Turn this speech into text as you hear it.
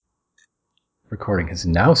Recording has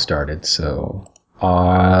now started, so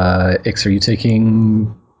Ix, are you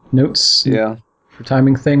taking notes? Yeah. For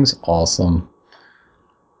timing things? Awesome.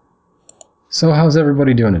 So how's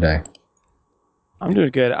everybody doing today? I'm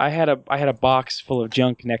doing good. I had a box full of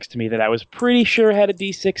junk next to me that I was pretty sure had a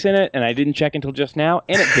D6 in it, and I didn't check until just now,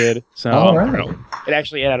 and it did. So All I'm right. thrilled. It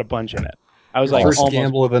actually had a bunch in it. I was Your like, first almost.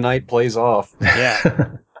 gamble of the night plays off.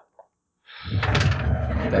 Yeah.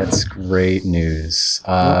 That's great news.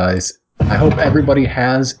 I hope everybody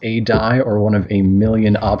has a die or one of a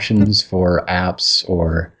million options for apps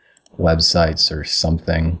or websites or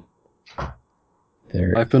something.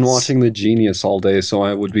 I've been watching The Genius all day, so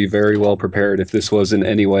I would be very well prepared if this was in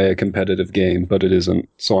any way a competitive game, but it isn't,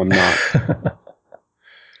 so I'm not.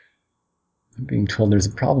 I'm being told there's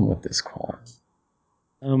a problem with this call.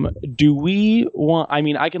 Do we want? I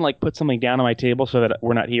mean, I can like put something down on my table so that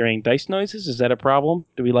we're not hearing dice noises. Is that a problem?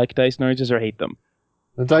 Do we like dice noises or hate them?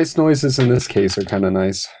 The dice noises in this case are kind of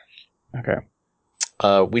nice. Okay.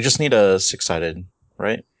 We just need a six-sided,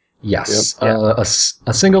 right? Yes. Yep.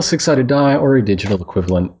 A single six-sided die or a digital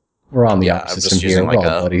equivalent. We're on the Yeah, app I'm system just here. using We're like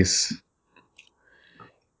all a- buddies.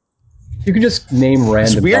 You can just name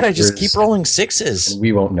random It's weird. I numbers, just keep rolling sixes. and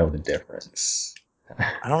we won't know the difference.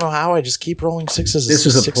 I don't know how. I just keep rolling sixes. This It's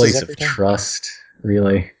is just a sixes place every of time. trust,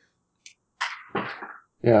 really.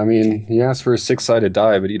 Yeah, I mean, you ask for a six-sided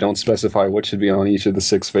die, but you don't specify what should be on each of the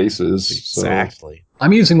six faces. Exactly.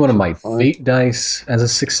 I'm using one of my Fine. fate dice as a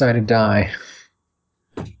six-sided die.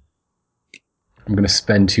 I'm going to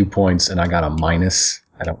spend 2 points, and I got a minus.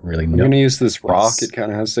 I don't really I'm know. going to use this rock. It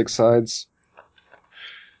kind of has six sides.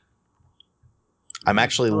 I'm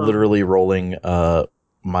actually literally rolling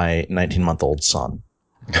my 19-month-old son.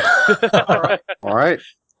 All right. All right.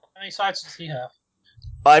 How many sides does he have?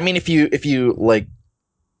 I mean, if you like,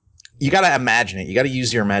 you gotta imagine it. You gotta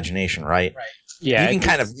use your imagination, right? Right. Yeah. you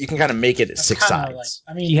can kind of make it That's six kinda sides.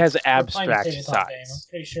 Like, I mean, He has we're playing a abstract tabletop game. I'm sides.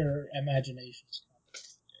 pretty sure imagination's.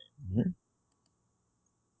 Mhm.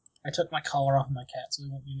 I took my collar off of my cat, so he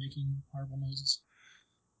won't be making horrible noises.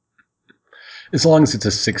 As long as it's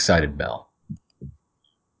a six-sided bell.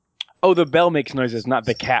 Oh, the bell makes noises, not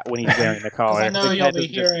the cat when he's wearing the Because collar. I know The you'll cat be does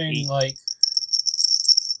just hearing eat. like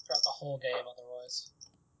throughout the whole game otherwise.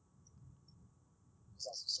 There's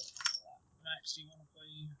also something for that. Max, do you want to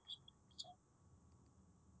play?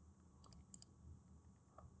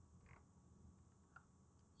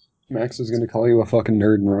 Max is going to call you a fucking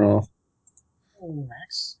nerd and run off. Oh,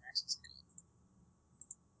 Max. Max is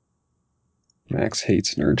good. Max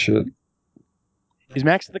hates nerd shit. Is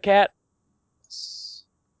Max the cat?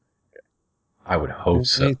 I would hope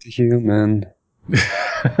so. Hate the human.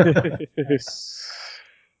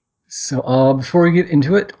 So, before we get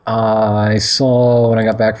into it, I saw when I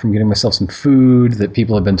got back from getting myself some food that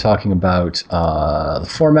people have been talking about the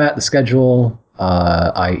format, the schedule,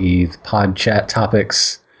 i.e. the pod chat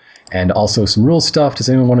topics, and also some rule stuff. Does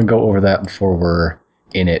anyone want to go over that before we're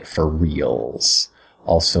in it for reals?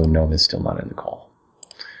 Also, Gnome is still not in the call.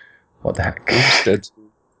 What the heck? I'm just dead.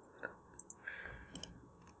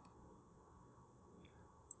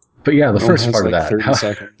 But yeah, the Gnome first has part like of that. 30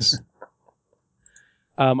 seconds.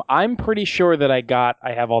 I'm pretty sure that I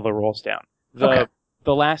have all the rolls down. Okay.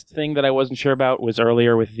 The last thing that I wasn't sure about was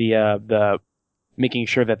earlier with the making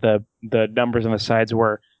sure that the numbers on the sides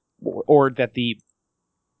were, or that the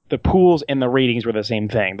pools and the ratings were the same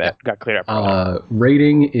thing. That got cleared up earlier.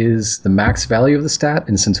 Rating is the max value of the stat,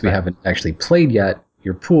 and since we haven't actually played yet,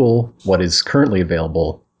 your pool, what is currently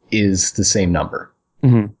available, is the same number.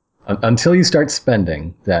 Mm-hmm. Until you start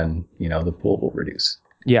spending, then the pool will reduce.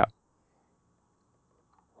 Yeah.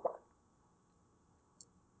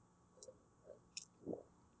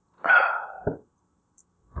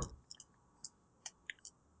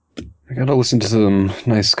 I gotta listen to some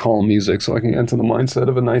nice calm music so I can get into the mindset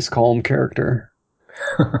of a nice calm character.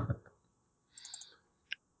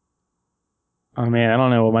 Oh man, I don't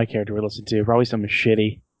know what my character would listen to. Probably something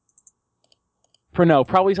shitty.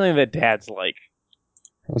 Probably something that Dad's like.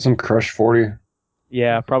 Some Crush 40.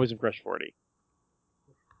 Yeah, probably some Crush 40.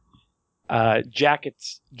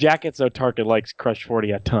 Jackets Otarka likes Crush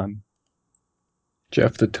 40 a ton.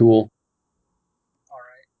 Jeff the Tool. All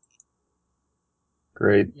right.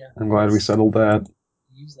 Great. Yeah. I'm glad we settled that.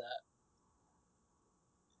 Use that.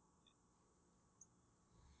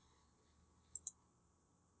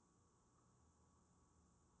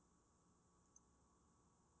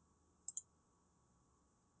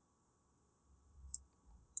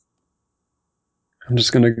 I'm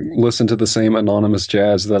just gonna listen to the same anonymous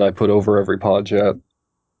jazz that I put over every pod chat.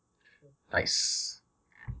 Nice.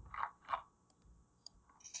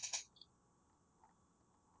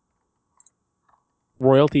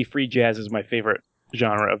 royalty-free jazz is my favorite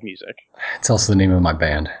genre of music. It's also the name of my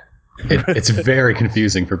band. It's very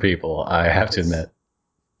confusing for people, I have to admit.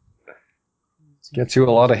 Gets you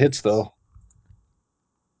a lot of hits, though.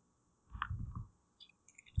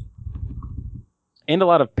 And a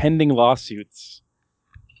lot of pending lawsuits.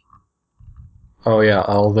 Oh yeah,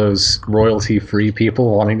 all those royalty-free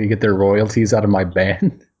people wanting to get their royalties out of my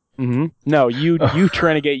band. Mm-hmm. No, you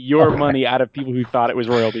trying to get your money out of people who thought it was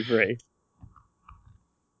royalty-free.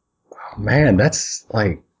 Oh, man, that's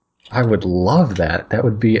like, I would love that. That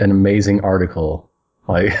would be an amazing article.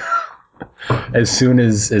 Like, as soon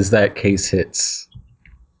as that case hits.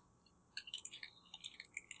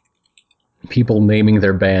 People naming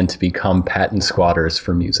their band to become patent squatters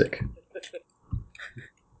for music.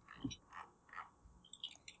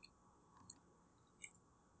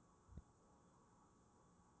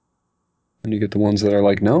 And you get the ones that are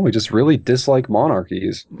like, no, we just really dislike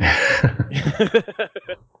monarchies.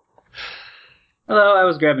 Hello, I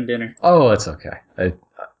was grabbing dinner. Oh, it's okay.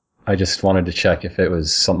 I just wanted to check if it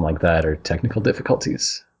was something like that or technical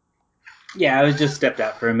difficulties. Yeah, I was just stepped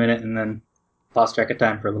out for a minute and then lost track of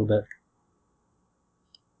time for a little bit.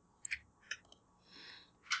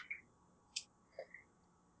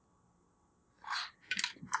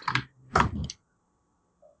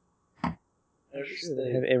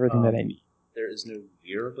 They have everything that I need. There is no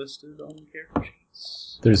year listed on the character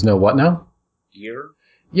sheets. There's no what now? Year?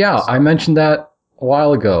 Yeah, I mentioned that a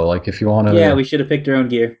while ago. Like, if you want to... Yeah, we should have picked our own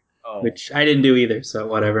gear, Oh. which I didn't do either, so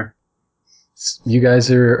whatever. You guys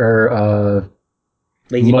are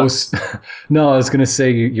Lazy most... box. No, I was going to say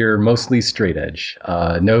you're mostly straight edge.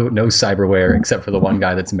 No cyberware except for the one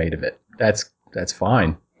guy that's made of it. That's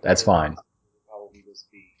fine. That's fine. Probably just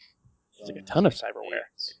be There's like a ton of cyberware.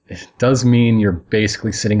 It does mean you're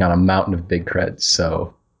basically sitting on a mountain of big creds,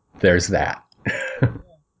 so there's that.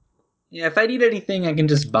 Yeah, if I need anything, I can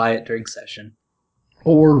just buy it during session.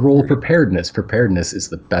 Or roll preparedness. Preparedness is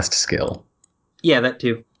the best skill. Yeah, that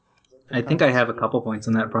too. I think I have a couple points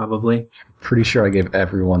in that, probably. Pretty sure I gave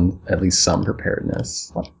everyone at least some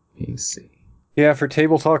preparedness. Let me see. Yeah, for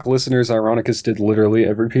Table Talk listeners, Ironicus did literally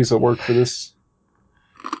every piece of work for this.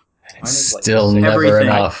 It's still never everything.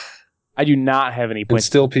 enough. I do not have any And points.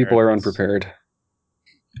 still people are unprepared.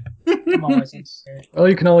 I'm always necessary. Well,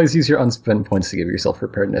 you can always use your unspent points to give yourself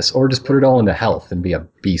preparedness, or just put it all into health and be a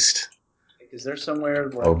beast. Is there somewhere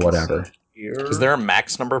where Or whatever. Is there a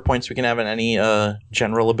max number of points we can have in any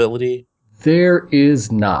general ability? There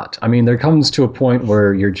is not. I mean, there comes to a point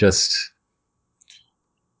where you're just...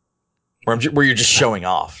 Where you're just showing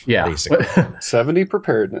off, Yeah. basically. 70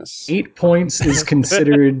 preparedness. 8 points is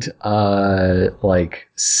considered like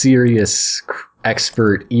serious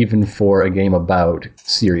expert even for a game about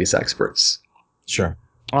serious experts. Sure.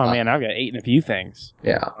 Oh man, I've got 8 in a few things.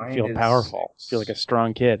 Yeah. I feel powerful. I feel like a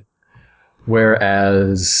strong kid.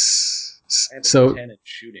 Whereas... I have So 10 in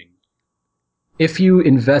shooting. if you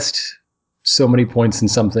invest so many points in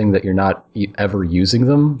something that you're not ever using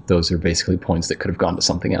them, those are basically points that could have gone to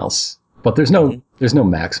something else. But there's no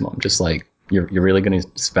maximum. Just like you're really going to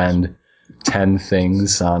spend 10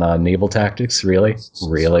 things on naval tactics, really?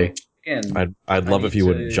 Again, I'd love if you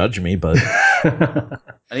wouldn't judge me, but I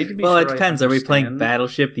need to be Well, sure it depends. Are we playing understand-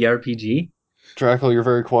 Battleship, the RPG? Draco, you're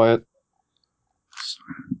very quiet.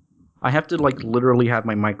 I have to literally have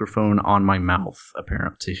my microphone on my mouth,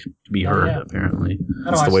 apparently, to be heard. yeah. Apparently,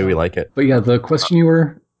 that's the way we like it. But yeah, the question you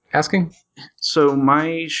were asking? so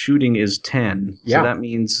my shooting is 10. Yeah. So that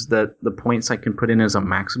means that the points I can put in is a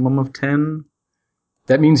maximum of 10.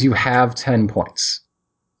 That means you have 10 points.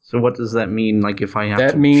 So what does that mean? Like if I have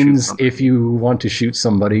That to means shoot something? if you want to shoot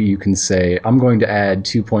somebody, you can say, I'm going to add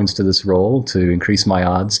 2 points to this roll to increase my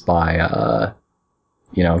odds by,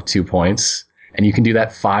 2 points. And you can do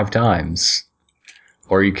that 5 times.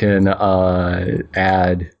 Or you can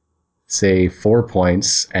add, say, 4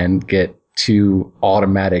 points and get 2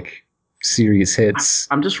 automatic serious hits.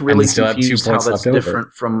 I'm just really still have 2 confused how points that's left over.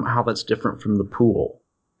 different from the pool.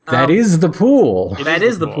 That is the pool. That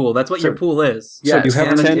is the pool. That's what your pool is. Yeah, you have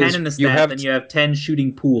And 10 10 in the stat, then you have 10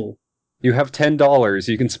 shooting pool. You have $10.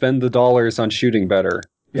 You can spend the dollars on shooting better.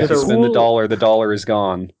 Yeah. If you So- spend the dollar is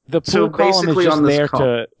gone. The So pool column is basically just on this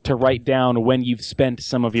there to write down when you've spent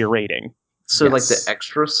some of your rating. So like Yes. the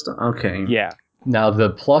extra stuff. Okay. Yeah. Now, the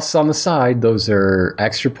plus on the side, those are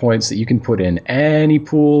extra points that you can put in any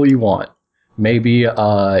pool you want. Maybe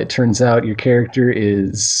it turns out your character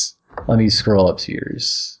is... Let me scroll up to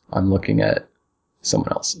yours. I'm looking at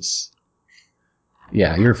someone else's.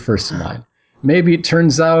 Yeah, you're first in line. Maybe it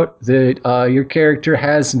turns out that your character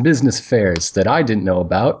has some business affairs that I didn't know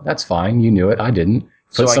about. That's fine. You knew it. I didn't.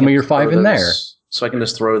 Put So I some of get your 5 in there. So I can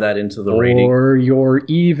just throw that into the rating. Or you're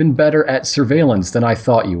even better at surveillance than I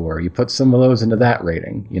thought you were. You put some of those into that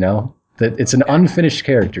rating, you know? That it's an unfinished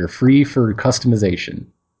character, free for customization.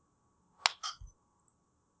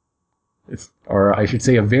 Or I should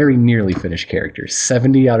say a very nearly finished character.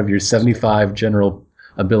 70 out of your 75 general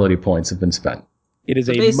ability points have been spent. It is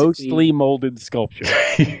So a basically- mostly molded sculpture.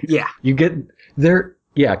 Yeah. You get there.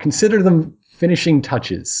 Yeah, consider them finishing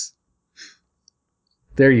touches.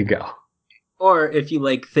 There you go. Or if you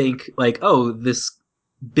like think like, oh, this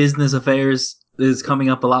business affairs is coming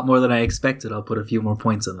up a lot more than I expected, I'll put a few more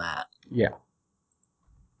points in that. Yeah.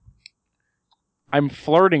 I'm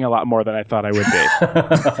flirting a lot more than I thought I would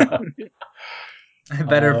be. I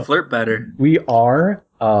better flirt better. We are,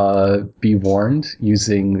 be warned,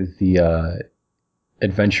 using the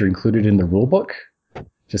adventure included in the rulebook.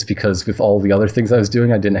 Just because with all the other things I was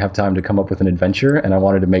doing, I didn't have time to come up with an adventure, and I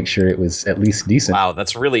wanted to make sure it was at least decent. Wow,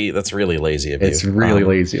 that's really lazy of you. It's really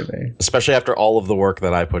lazy of me. Especially after all of the work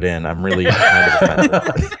that I put in. I'm really kind of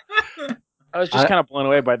offended. I was just kind of blown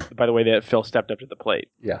away by the way that Phil stepped up to the plate.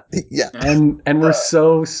 Yeah. Yeah. And we're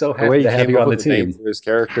so The way happy he to have came you up on the with a name team. for his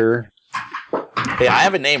character. Hey, I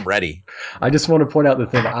have a name ready. I just want to point out the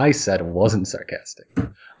thing I said wasn't sarcastic.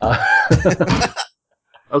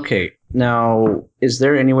 Okay, now, is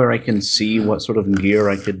there anywhere I can see what sort of gear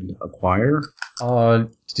I could acquire?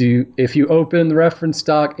 If you open the reference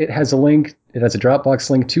doc, it has a link. It has a Dropbox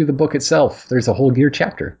link to the book itself. There's a whole gear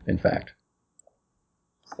chapter, in fact.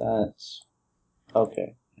 That's...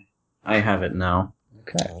 Okay. I have it now.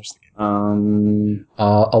 Okay. A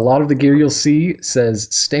A lot of the gear you'll see says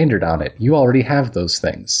standard on it. You already have those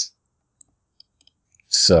things.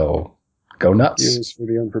 So, go nuts. Use for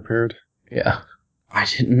the unprepared. Yeah. I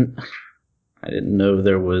didn't know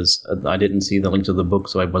there was... I didn't see the link to the book,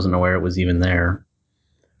 so I wasn't aware it was even there.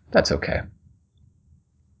 That's okay.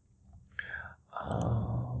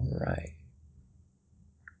 All right.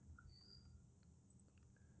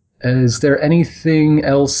 Is there anything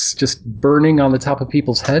else just burning on the top of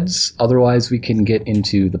people's heads? Otherwise, we can get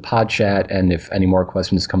into the pod chat, and if any more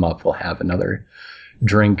questions come up, we'll have another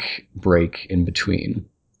drink break in between.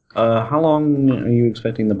 How long are you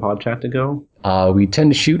expecting the pod chat to go? We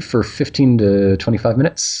tend to shoot for 15 to 25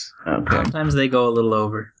 minutes, Okay. Sometimes they go a little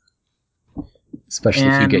over. especially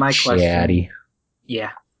if you And get my question- chatty.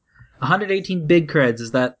 Yeah. 118 big creds,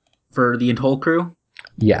 is that for the whole crew?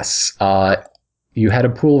 Yes. You had a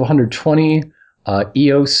pool of 120.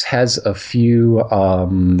 Eos has a few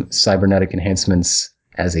cybernetic enhancements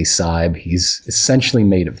as a cyb. He's essentially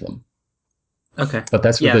made of them. Okay. But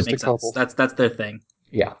that's Yeah, with that makes sense. That's their thing.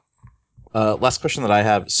 yeah. Last question that I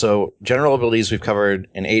have. So, general abilities we've covered,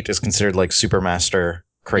 and 8 is considered like Supermaster,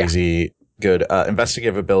 crazy, good.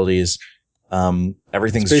 Investigative abilities,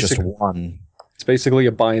 everything's It's just basic- 1. It's basically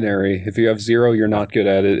a binary. If you have 0, you're not good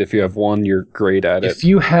at it. If you have 1, you're great at it. If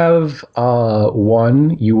you have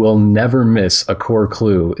 1, you will never miss a core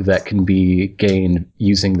clue that can be gained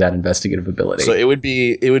using that investigative ability. So it would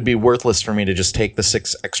be worthless for me to just take the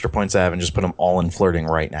 6 extra points I have and just put them all in flirting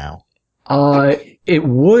right now. It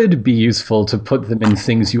would be useful to put them in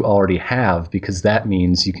things you already have, because that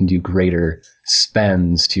means you can do greater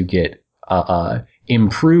spends to get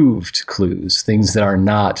improved clues, things that are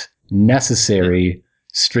not necessary,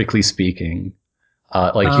 strictly speaking.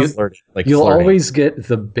 You'll Flirting. always get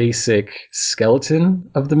the basic skeleton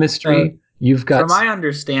of the mystery. You've got From my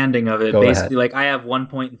understanding of it, Go basically, ahead. like I have 1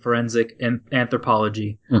 point in forensic and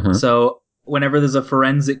anthropology. Mhm. So whenever there's a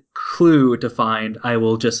forensic clue to find, I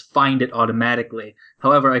will just find it automatically.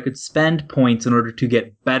 However, I could spend points in order to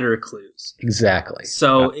get better clues. Exactly.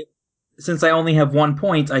 So since I only have 1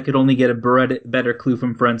 point, I could only get a better clue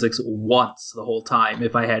from forensics once the whole time.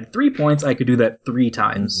 If I had 3 points, I could do that 3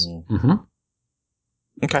 times. Mm-hmm.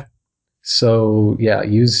 Okay. So yeah,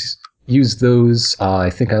 use those. I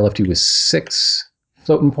think I left you with 6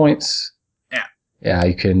 floating points. Yeah. Yeah,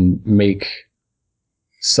 you can make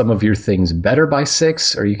some of your things better by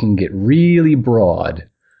 6, or you can get really broad.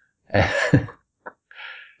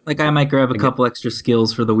 Like I might grab a couple extra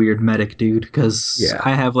skills for the weird medic dude, because Yeah.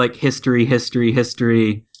 I have like history,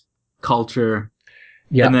 culture,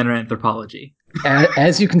 Yeah. and then anthropology.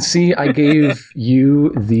 As you can see, I gave you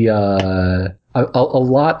the a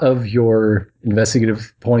lot of your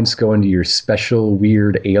investigative points go into your special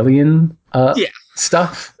weird alien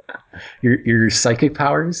stuff, your psychic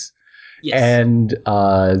powers, Yes. and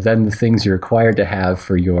then the things you're required to have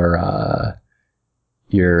for your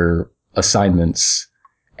assignments,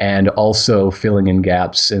 and also filling in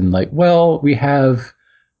gaps in like, well, we have.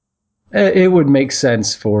 It would make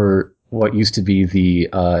sense for what used to be the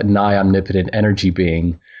nigh omnipotent energy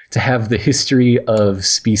being to have the history of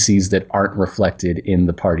species that aren't reflected in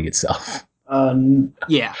the party itself.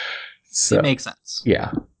 Yeah, So, it makes sense.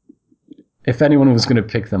 yeah. If anyone was going to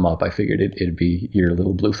pick them up, I figured it'd be your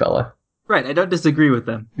little blue fella. Right, I don't disagree with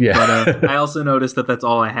them. Yeah. But I also noticed that that's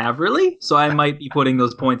all I have, really. So I might be putting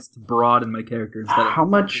those points to broaden my character instead of How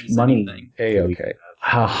much increase money? anything, A-okay.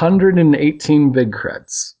 118 big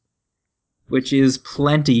creds. which is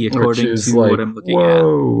plenty according Which is to like, what I'm looking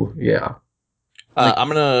whoa. Yeah. I'm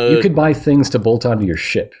gonna. You could buy things to bolt onto your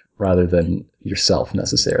ship rather than yourself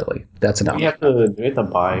necessarily. That's an Do we option. have to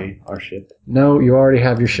buy our ship? No, you already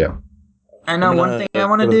have your ship. at. I know I'm one gonna thing I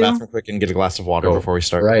want go to to the do. bathroom quick and get a glass of water Go before we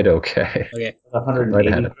start. Right, okay. Okay, 180. Right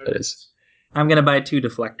ahead, that is. I'm going to buy 2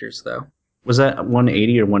 deflectors, though. Was that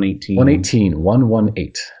 180 or 118? 118,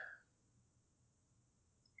 118.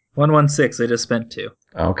 116, I just spent 2.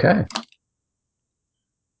 Okay.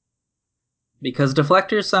 Because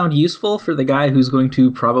deflectors sound useful for the guy who's going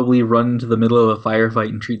to probably run into the middle of a firefight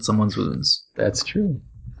and treat someone's wounds. That's true.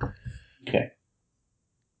 Okay.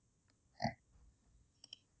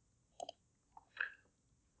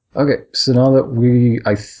 Okay, so now that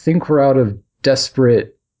I think we're out of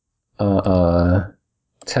desperate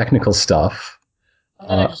technical stuff, And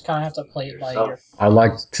then I just kind of have to play it by ear. I'd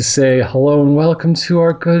like to say hello and welcome to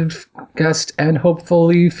our good guest and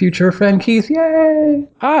hopefully future friend Keith. Yay!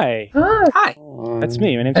 Hi, Hi. Hi! that's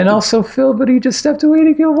me. My name's And Keith. also Phil, but he just stepped away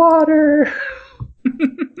to get water.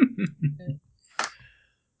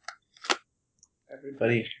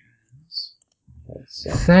 Everybody.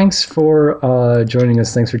 Thanks for joining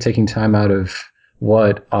us. Thanks for taking time out of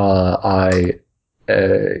what I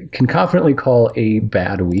can confidently call a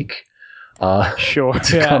bad week. Sure.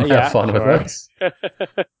 To come have fun with sure. us.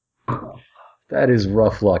 That is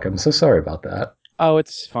rough luck. I'm so sorry about that. Oh,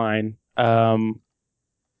 it's fine.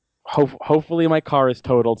 Hopefully my car is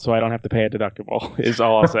totaled, so I don't have to pay a deductible. Is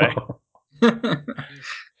all I'll say.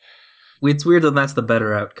 It's weird that that's the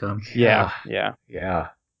better outcome. Yeah. Yeah.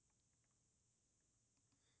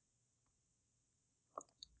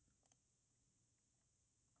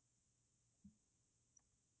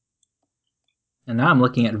 And now I'm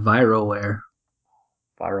looking at Viroware.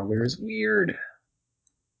 Viroware is weird.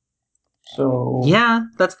 So Yeah,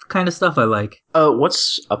 that's the kind of stuff I like.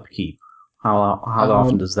 what's upkeep? How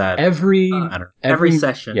often does that Every matter? Every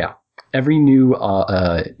session. Yeah. Every new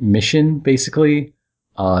mission, basically,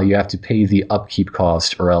 you have to pay the upkeep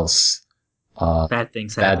cost, or else Bad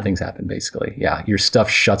things happen. bad things happen. Basically, yeah, your stuff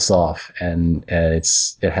shuts off, and it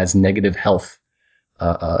has negative health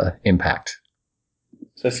impact.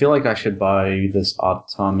 So I feel like I should buy this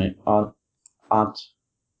autonomic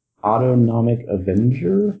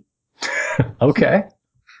Avenger. Okay.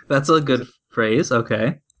 That's a good phrase.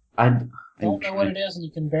 Okay. Don't know what it is and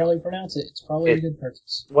you can barely pronounce it. It's probably a good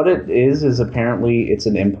purchase. What it is apparently it's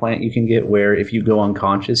an implant you can get where if you go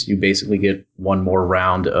unconscious, you basically get one more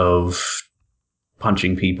round of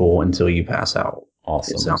punching people until you pass out.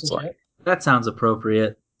 Awesome. It sounds like. That sounds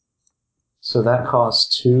appropriate. So that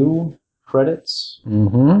costs 2 credits.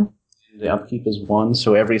 Mm-hmm. The upkeep is 1,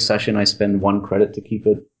 so every session I spend 1 credit to keep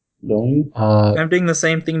it going. I'm doing the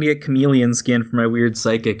same thing to get chameleon skin for my weird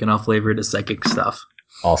psychic, and I'll flavor it as psychic stuff.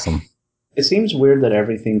 Awesome. It seems weird that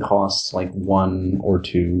everything costs like 1 or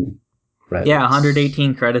 2 credits. Yeah,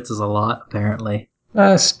 118 credits is a lot, apparently.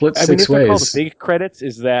 Split I mean, 6 if they're called ways. big credits,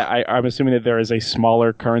 is that I'm assuming that there is a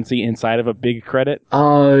smaller currency inside of a big credit?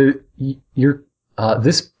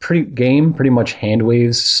 This game pretty much hand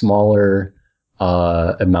waves smaller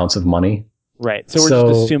amounts of money. Right. So we're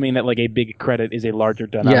just assuming that like a big credit is a larger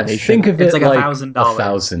denomination. Yeah, think of It's it like like $1,000.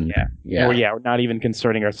 1,000. Yeah. We're not even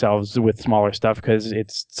concerning ourselves with smaller stuff because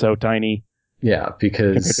it's so tiny. Yeah,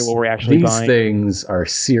 because compared to what we're actually these buying. things are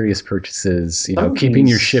serious purchases. Keeping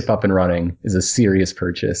your ship up and running is a serious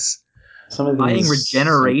purchase. Some of Buying these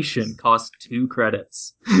regeneration costs 2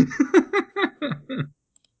 credits.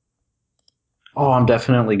 Oh, I'm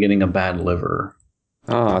definitely getting a bad liver.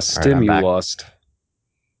 Stimulust.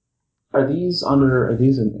 Are these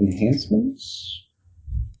enhancements?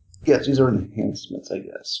 Yes, these are enhancements, I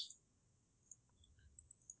guess.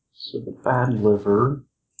 So the bad liver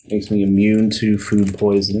makes me immune to food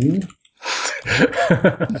poisoning.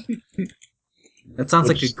 That sounds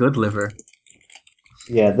like a good liver.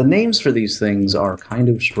 Yeah, the names for these things are kind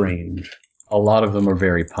of strange. A lot of them are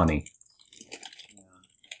very punny.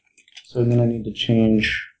 So then I need to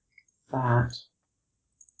change that.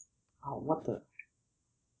 Oh, what the?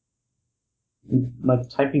 I'm like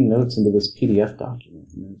typing notes into this PDF document,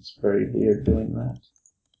 and it's very weird doing that.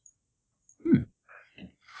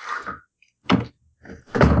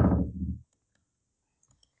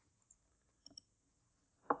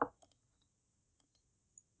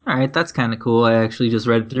 Alright, that's kind of cool. I actually just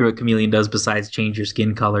read through what Chameleon does besides change your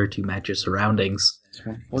skin color to match your surroundings.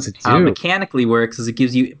 What's it How it do? mechanically works is it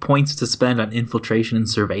gives you points to spend on infiltration and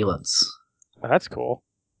surveillance. Oh, that's cool.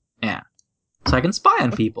 Yeah. So I can spy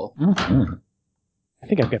on people. Mhm. I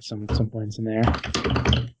think I've got some points in there.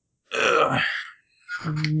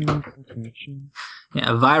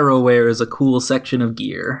 Yeah, Viroware is a cool section of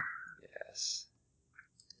gear. Yes.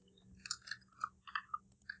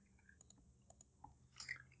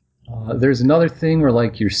 There's another thing where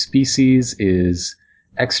like your species is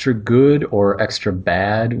extra good or extra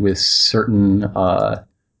bad with certain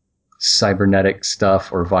cybernetic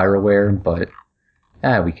stuff or viroware, but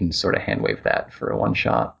we can sort of handwave that for a one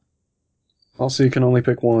shot. Also, you can only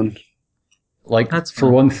pick one. Like, That's for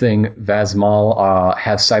fun. one thing, Vasmal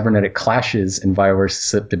has cybernetic clashes and virus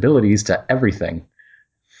susceptibilities to everything.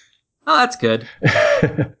 Oh, that's good.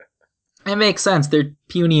 It makes sense. They're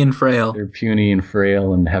puny and frail. They're puny and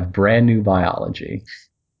frail and have brand new biology.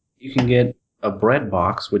 You can get a bread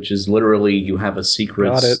box, which is literally you have a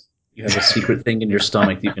secret. Got it. You have a secret thing in your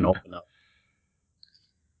stomach that you can open up.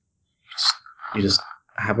 You just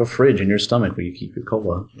have a fridge in your stomach where you keep your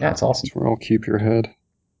cola. Yeah, it's awesome. That's where I'll keep your head.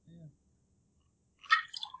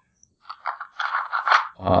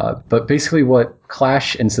 But basically what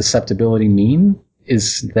clash and susceptibility mean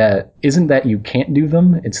isn't that you can't do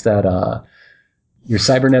them, it's that your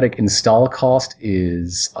cybernetic install cost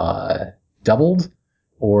is doubled,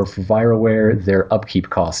 or for Viroware, their upkeep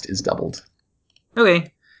cost is doubled.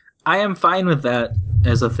 Okay. I am fine with that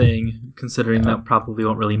as a thing, considering that probably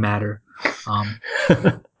won't really matter.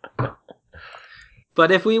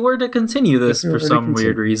 But if we were to continue this for some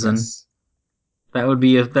weird reason, Yes. that would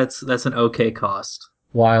be that's an okay cost.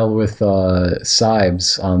 While with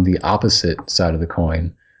Cybes on the opposite side of the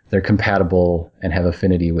coin, they're compatible and have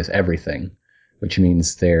affinity with everything, which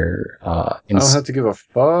means their I don't have to give a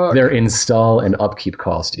fuck. their install and upkeep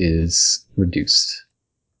cost is reduced.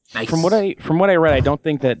 Nice. From what I read, I don't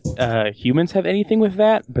think that humans have anything with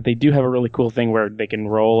that, but they do have a really cool thing where they can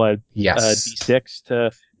roll a Yes. d6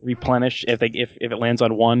 to replenish. If it lands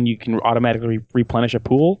on 1, you can automatically replenish a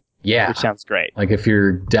pool, Yeah. which sounds great. Like if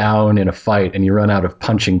you're down in a fight and you run out of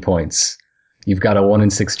punching points, you've got a 1 in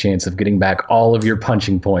 6 chance of getting back all of your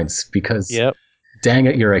punching points because, Yep. dang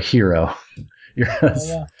it, you're a hero.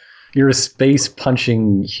 You're a space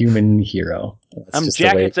punching human hero. That's I'm just the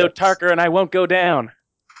way it Jacket goes. Zotarker and I won't go down.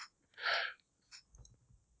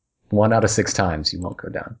 1 out of 6 times you won't go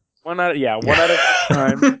down. 1 out of 6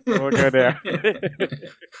 times I won't go down.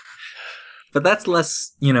 But that's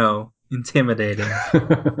less, intimidating.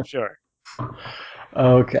 Sure.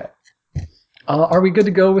 Okay. Are we good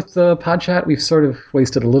to go with the pod chat? We've sort of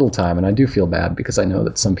wasted a little time, and I do feel bad because I know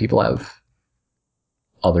that some people have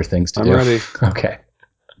other things to do. I'm ready. Okay.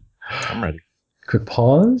 I'm ready. Quick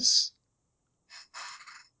pause.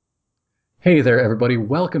 Hey there, everybody.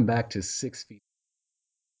 Welcome back to 6 Feet.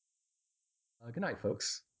 Good night,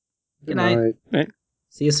 folks. Good night.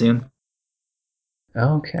 See you soon.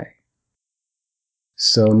 Okay.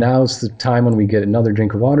 So now's the time when we get another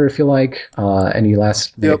drink of water, if you like. Any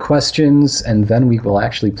last minute questions, and then we will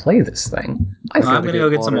actually play this thing. I'm going to go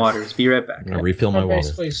get some waters. Be right back. I'm gonna refill my I water.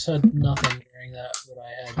 basically said nothing during that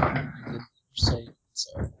I had to say.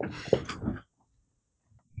 So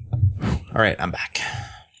All right, I'm back.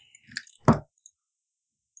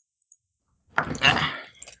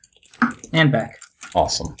 And back.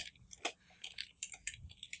 Awesome.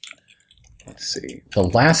 Let's see. The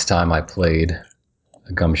last time I played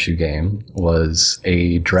a Gumshoe game was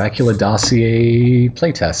a Dracula Dossier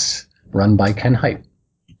playtest run by Ken Hype.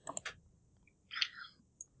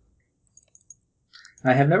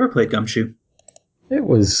 I have never played Gumshoe. It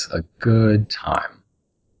was a good time.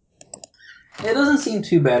 It doesn't seem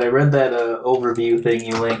too bad. I read that overview thing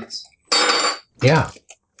you linked. Yeah.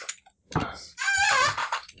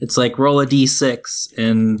 It's like roll a d6,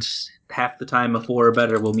 and half the time a 4 or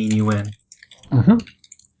better will mean you win. Mm-hmm.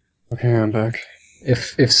 Okay, I'm back.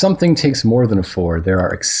 If something takes more than a 4, there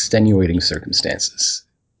are extenuating circumstances.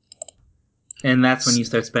 And that's when you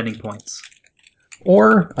start spending points.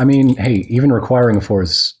 Or, I mean, hey, even requiring a 4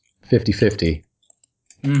 is 50-50.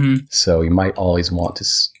 Mm-hmm. So you might always want to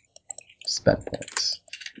spend points.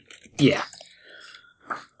 Yeah.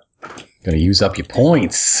 Gonna use up your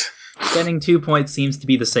points. Spending 2 points seems to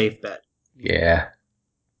be the safe bet. Yeah.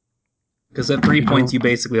 Because at 3 points, you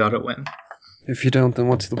basically auto-win. If you don't, then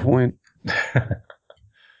what's the point?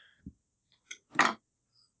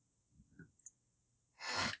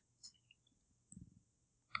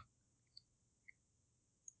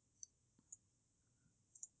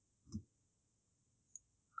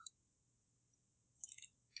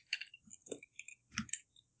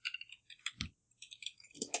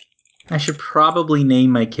 I should probably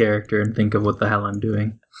name my character and think of what the hell I'm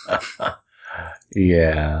doing.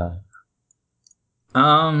 Yeah.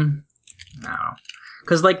 No.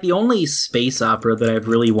 Because, like, the only space opera that I've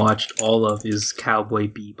really watched all of is Cowboy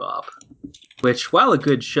Bebop, which, while a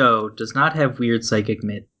good show, does not have weird psychic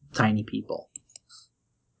tiny people.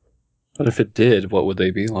 But if it did, what would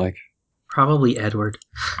they be like? Probably Edward.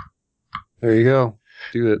 There you go.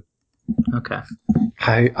 Do it. Okay.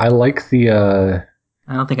 I like the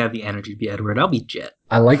I don't think I have the energy to be Edward. I'll be Jet.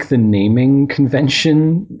 I like the naming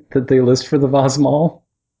convention that they list for the Vazmal.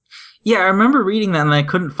 Yeah, I remember reading that and I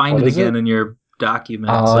couldn't find What it is again it? in your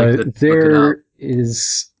documents. So I could look it up. There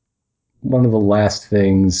is one of the last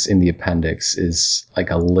things in the appendix is like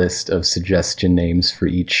a list of suggestion names for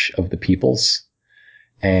each of the peoples.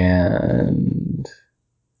 And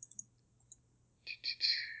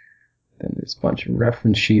then there's a bunch of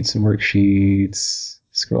reference sheets and worksheets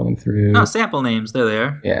scrolling through. Oh, sample names. They're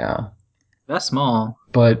there. Yeah. That's small.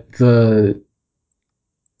 But the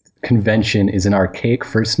convention is an archaic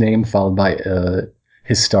first name followed by a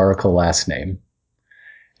historical last name.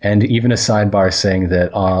 And even a sidebar saying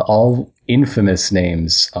that all infamous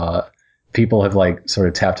names, people have like sort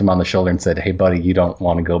of tapped him on the shoulder and said, "Hey, buddy, you don't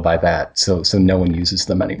want to go by that." So no one uses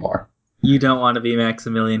them anymore. You don't want to be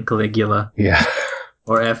Maximilian Caligula. Yeah.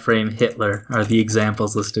 Or Ephraim Hitler are the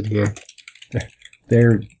examples listed here.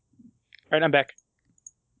 They're... All right, I'm back.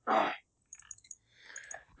 Am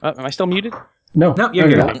I still muted? No, you're you're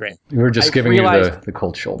good. not. Great. We were just I giving realized- you the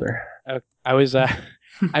cold shoulder. I was.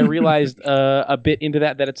 I realized a bit into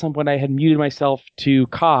that at some point I had muted myself to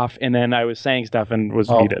cough, and then I was saying stuff and was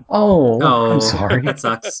muted. Oh, I'm sorry. That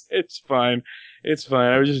sucks. It's fine. It's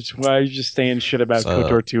fine. I was just saying shit about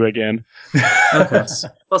KOTOR 2 again. Okay.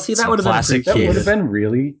 Well, see, that would have been classic That would have appreciated. been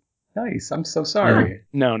really nice. I'm so sorry.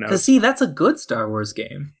 No. Because, see, that's a good Star Wars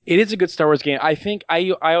game. It is a good Star Wars game. I think I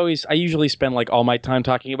usually spend like all my time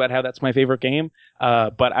talking about how that's my favorite game.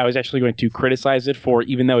 But I was actually going to criticize it for,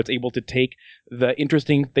 even though it's able to take the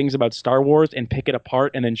interesting things about Star Wars and pick it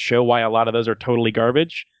apart and then show why a lot of those are totally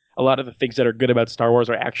garbage. A lot of the things that are good about Star Wars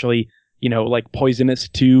are actually, like poisonous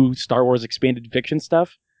to Star Wars expanded fiction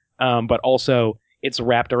stuff. But also it's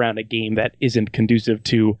wrapped around a game that isn't conducive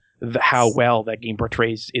to how well that game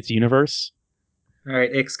portrays its universe. All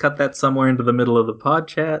right, Ix, cut that somewhere into the middle of the pod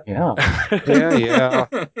chat. Yeah. Yeah.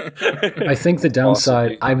 I think the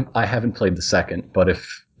downside, I haven't played the second, but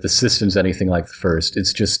if the system's anything like the first,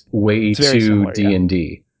 it's just way It's very too similar,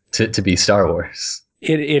 D&D to be Star Wars.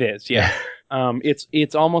 It is, yeah.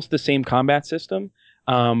 It's almost the same combat system,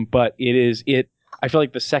 but I feel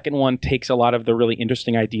like the second one takes a lot of the really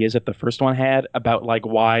interesting ideas that the first one had about like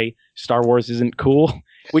why Star Wars isn't cool,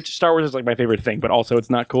 which Star Wars is like my favorite thing, but also it's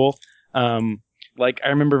not cool. Like I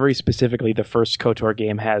remember very specifically the first KOTOR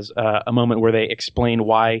game has a moment where they explain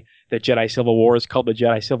why the Jedi Civil War is called the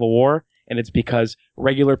Jedi Civil War, and it's because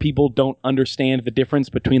regular people don't understand the difference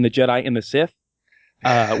between the Jedi and the Sith,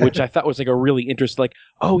 which I thought was like a really interesting, like,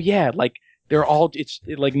 oh yeah, like they're all,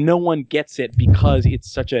 like no one gets it because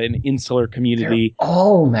it's such an insular community. They're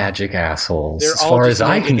all magic assholes, They're as all far just as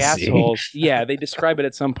I magic can assholes. see. Yeah, they describe it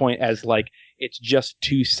at some point as like it's just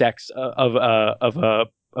two sects of a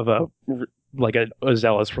like a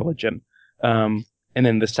zealous religion, and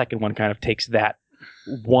then the second one kind of takes that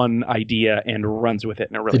one idea and runs with it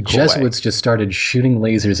in a really The cool way. Jesuits just started shooting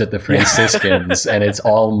lasers at the Franciscans, and it's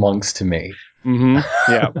all monks to me. Mm-hmm.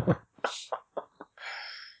 Yeah.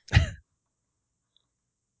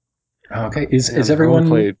 Okay, is Yeah,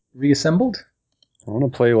 everyone reassembled? I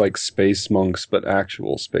want to play like space monks, but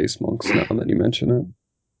actual space monks now that you mention it.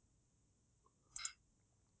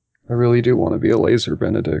 I really do want to be a laser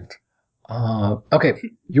Benedict. Okay,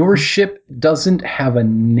 your ship doesn't have a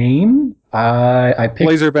name. I picked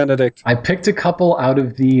Laser Benedict. I picked a couple out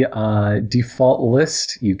of the default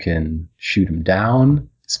list. You can shoot them down,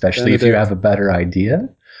 especially if you Benedict. have a better idea.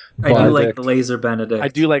 I do But like the Laser Benedict. I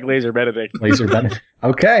do like Laser Benedict. Laser Benedict.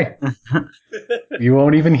 Okay, you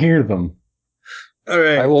won't even hear them. All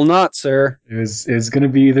right. I will not, sir. It's going to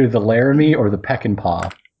be either the Laramie or the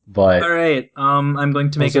Peckinpah. But All right. I'm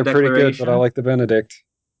going to make Those a are pretty declaration. good, but I like the Benedict.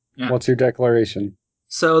 Yeah. What's your declaration?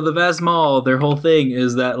 So the Vazmal, their whole thing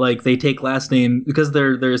is that like they take last name because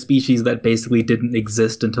they're a species that basically didn't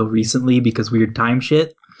exist until recently because weird time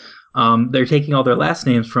shit. They're taking all their last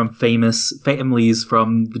names from famous families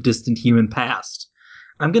from the distant human past.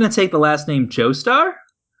 I'm gonna take the last name Joestar,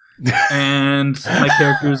 and my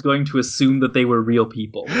character is going to assume that they were real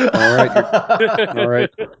people. All right.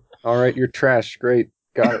 All right, you're trash. Great.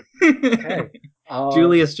 Got it. okay.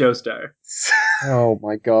 Julius Joestar. Oh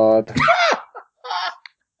my god.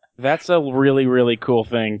 That's a really, really cool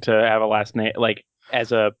thing to have a last name, like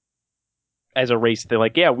as a as a race. They're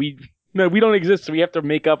like, we don't exist, so we have to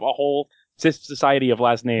make up a whole society of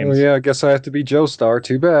last names. Oh yeah, I guess I have to be Joestar.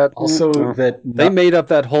 Too bad. Also, they made up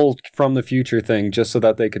that whole from the future thing just so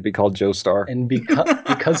that they could be called Joestar. And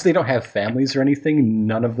because they don't have families or anything,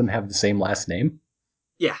 none of them have the same last name.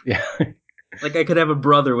 Yeah. Yeah. Like I could have a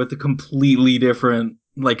brother with a completely different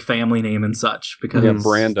like family name and such because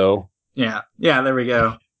Brando. Yeah, there we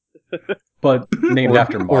go. But named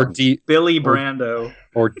after Martin. Billy Brando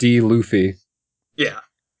or D. Luffy. Yeah.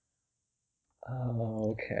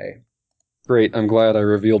 Okay. Great. I'm glad I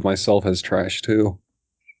revealed myself as trash too.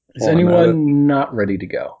 Is anyone not ready to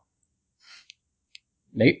go?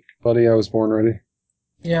 Nate? Buddy, I was born ready.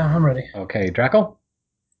 Yeah, I'm ready. Okay, Draco?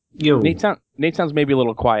 Yo. Nate sounds maybe a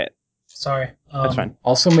little quiet. Sorry. That's fine.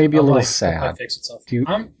 Also maybe a little sad. Do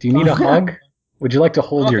you need a hug? Would you like to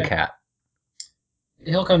hold your cat?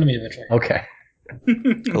 He'll come to me eventually. Okay.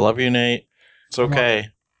 I love you, Nate. It's okay.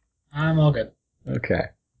 I'm all good. Okay.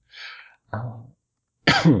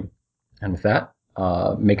 And with that,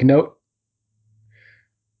 make a note.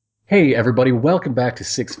 Hey, everybody, welcome back to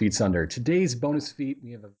 6 Feet Under. Today's bonus feat,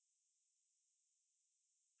 we have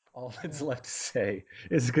all that's left to say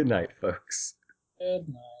is good night, folks. Good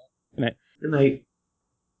night. Good night. Good night.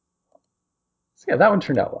 So yeah, that one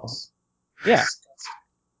turned out well. Yeah.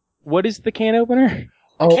 What is the can opener?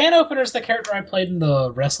 The can opener is the character I played in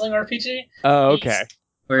the wrestling RPG. Oh, okay.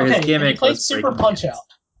 Where his gimmick he played was Super breaking Punch Out.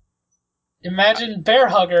 Imagine Bear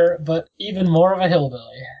Hugger, but even more of a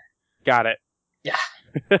hillbilly. Got it. Yeah.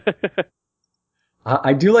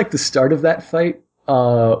 I do like the start of that fight,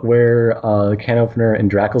 where the can opener and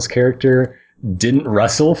Drackle's character didn't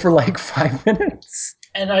wrestle for like 5 minutes.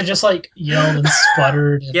 And I just like yelled and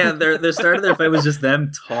sputtered. And... Yeah, the start of their fight was just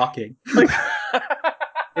them talking. Like,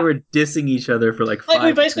 they were dissing each other for like 5 minutes.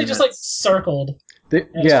 We basically minutes. just like circled.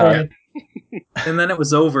 Yeah. And then it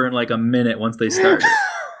was over in like a minute once they started.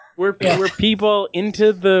 Were people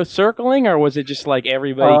into the circling, or was it just like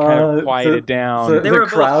everybody kind of quieted down? The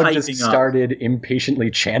crowd just started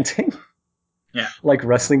impatiently chanting. Yeah. Like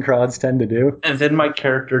wrestling crowds tend to do. And then my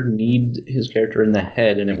character kneed his character in the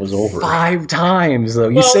head and it was over. 5 times, though.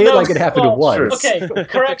 You say it like it happened once. Okay,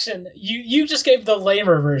 correction. You just gave the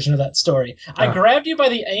lamer version of that story. I grabbed you by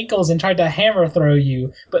the ankles and tried to hammer throw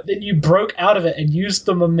you, but then you broke out of it and used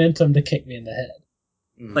the momentum to kick me in the head.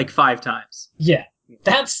 Like 5 times. Yeah.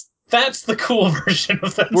 That's the cool version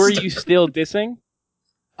of that Were story. you still dissing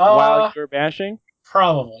while you were bashing?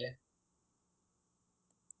 Probably.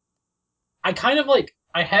 I kind of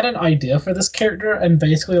I had an idea for this character, and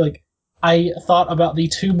basically I thought about the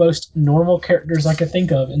 2 most normal characters I could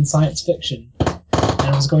think of in science fiction, and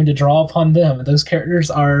I was going to draw upon them, and those characters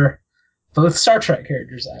are both Star Trek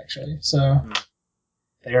characters, actually. So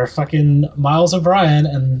they are fucking Miles O'Brien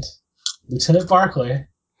and Lieutenant Barclay.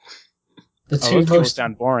 The 2 most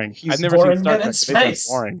sound boring. I've never seen Star Trek. in space.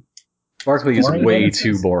 Boring. Barclay is way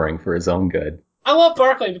too boring for his own good. I love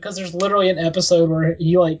Barclay because there's literally an episode where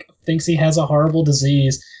he thinks he has a horrible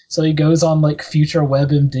disease, so he goes on future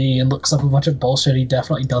WebMD and looks up a bunch of bullshit he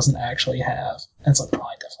definitely doesn't actually have. And it's like, oh,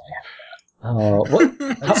 I definitely have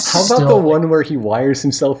that. How about the one where he wires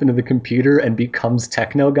himself into the computer and becomes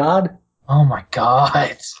Techno God? Oh my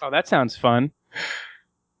god. Oh, that sounds fun.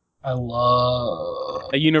 I love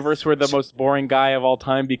a universe where the most boring guy of all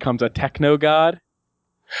time becomes a Techno God.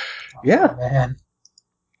 Yeah. Oh, man.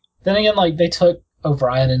 Then again, they took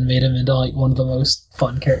O'Brien and made him into one of the most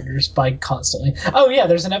fun characters by constantly. Oh yeah,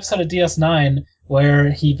 there's an episode of DS9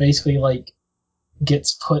 where he basically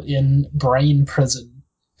gets put in brain prison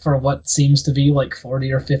for what seems to be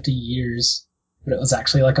 40 or 50 years, but it was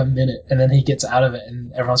actually a minute, and then he gets out of it,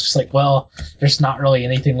 and everyone's just like, well, there's not really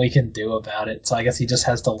anything we can do about it, so I guess he just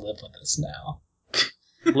has to live with this now.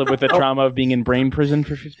 Live with the trauma of being in brain prison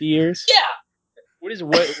for 50 years? Yeah. What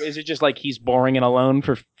is it just he's boring and alone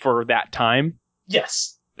for that time?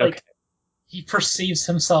 Yes. Okay. He perceives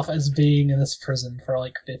himself as being in this prison for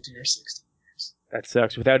 50 or 60 years. That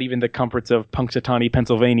sucks. Without even the comforts of Punxsutawney,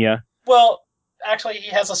 Pennsylvania. Well, actually,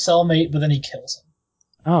 he has a cellmate, but then he kills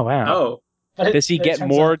him. Oh wow. Oh. But does he get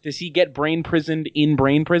more? Does he get brain prisoned in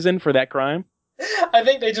brain prison for that crime? I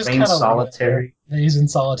think they just kind of solitary. He's in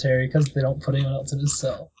solitary because they don't put anyone else in his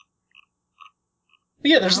cell. But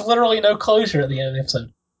yeah, there's literally no closure at the end of the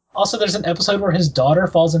episode. Also, there's an episode where his daughter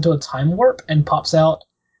falls into a time warp and pops out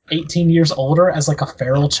 18 years older as a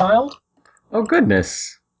feral child. Oh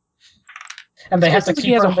goodness! And they have to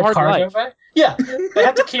keep her in the cargo bay. Yeah, they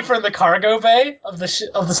have to keep her in the cargo bay of the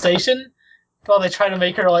station while they try to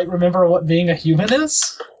make her remember what being a human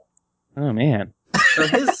is. Oh man! So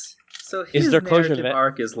his is there closure to narrative that?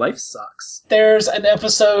 arc is life sucks. There's an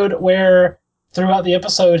episode where throughout the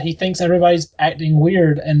episode, he thinks everybody's acting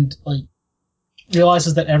weird and like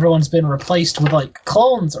realizes that everyone's been replaced with like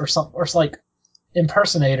clones or something, or like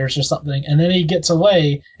impersonators or something. And then he gets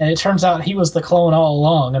away, and it turns out he was the clone all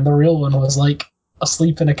along, and the real one was like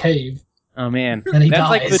asleep in a cave. Oh man, And he that's dies.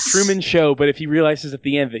 like the Truman Show, but if he realizes at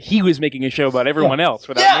the end that he was making a show about everyone else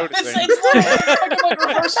without noticing. It's literally fucking like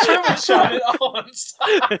reverse Truman Show at once.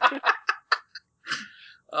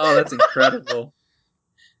 Oh, that's incredible.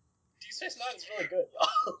 Deep Space Nine is really good,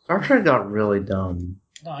 y'all. Star Trek got really dumb.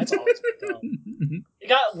 No, it's always been dumb. It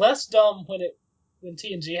got less dumb when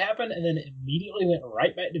TNG happened, and then it immediately went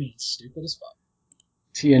right back to being stupid as fuck.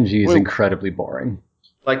 TNG is incredibly boring.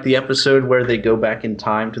 Like the episode where they go back in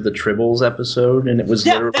time to the Tribbles episode, and it was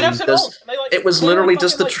literally just it was literally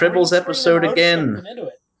just the Tribbles episode again.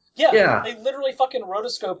 Yeah, they literally fucking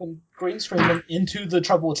rotoscope and green screen them into the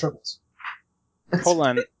Trouble with Tribbles. Hold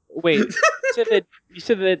on, wait. You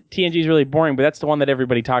said that TNG is really boring, but that's the one that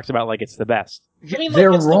everybody talks about like it's the best. I mean,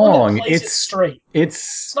 They're it's wrong. The one that plays It's straight.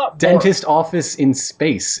 It's not dentist office in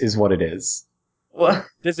space is what it is. What?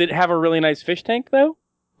 Does it have a really nice fish tank though?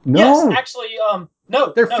 No. Yes, actually,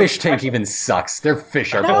 no. Their fish tank even sucks. Their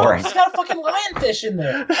fish are boring. It's got a fucking lionfish in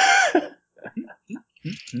there.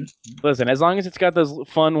 Listen, as long as it's got those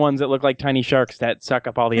fun ones that look like tiny sharks that suck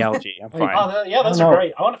up all the algae, I'm fine. Those are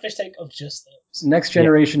great. I want a fish tank of just those. Next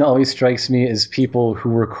Generation always strikes me as people who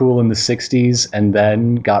were cool in the 60s and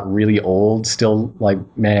then got really old, still like,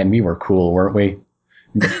 man, we were cool, weren't we?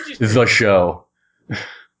 The show.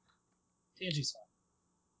 TNG's fine.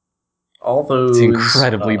 All those it's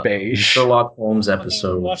incredibly beige. Sherlock Holmes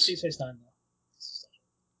episodes. Watch Deep Space Nine.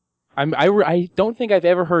 I don't think I've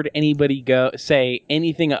ever heard anybody say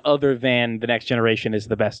anything other than The Next Generation is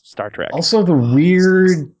the best Star Trek. Also, the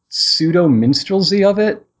weird pseudo minstrelsy of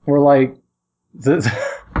it, where like the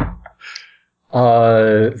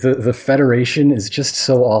Federation is just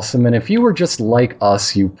so awesome, and if you were just like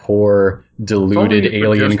us, you poor deluded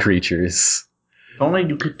alien creatures. If only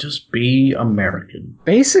you could just be American.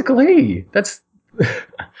 Basically, that's.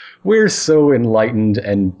 We're so enlightened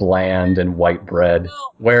and bland and white bread.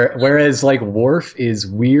 Whereas like Worf is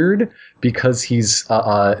weird because he's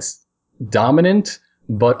dominant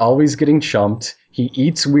but always getting chumped. He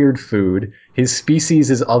eats weird food. His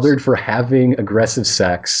species is othered for having aggressive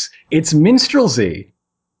sex. It's minstrelsy.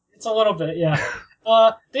 It's a little bit, yeah.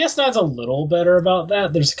 DS9's a little better about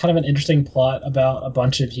that. There's kind of an interesting plot about a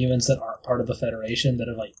bunch of humans that aren't part of the Federation that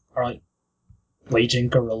are waging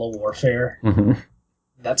guerrilla warfare. Mm-hmm.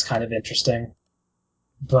 That's kind of interesting.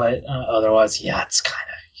 But otherwise, yeah, it's kind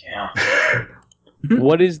of, yeah.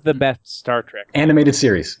 What is the best Star Trek? Animated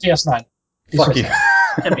series. DS9. Fuck you.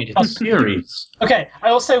 Animated series. Okay,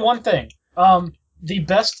 I will say one thing. The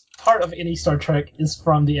best part of any Star Trek is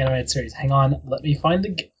from the animated series. Hang on, let me find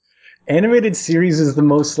the... Animated series is the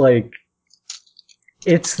most, like...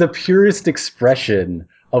 It's the purest expression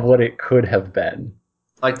of what it could have been.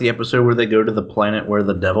 Like the episode where they go to the planet where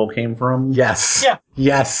the devil came from? Yes. Yeah.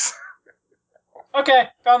 Yes. Okay,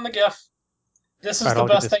 found the GIF. This is the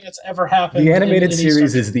best thing that's ever happened. The animated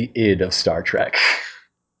series is the id of Star Trek.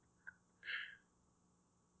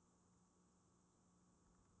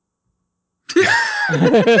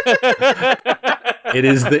 It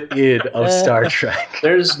is the id of Star Trek.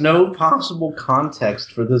 There's no possible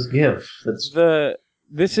context for this GIF.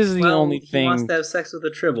 This is the only thing. He wants to have sex with a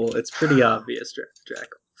Tribble. It's pretty obvious, Jack.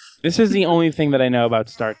 This is the only thing that I know about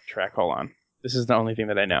Star Trek. Hold on. This is the only thing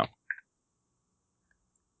that I know.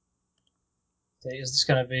 Is this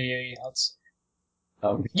going to be... Let's see.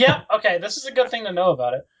 Yeah, okay, this is a good thing to know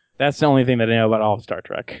about it. That's the only thing that I know about all of Star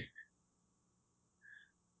Trek.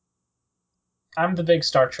 I'm the big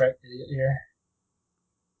Star Trek idiot here.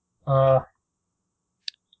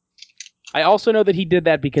 I also know that he did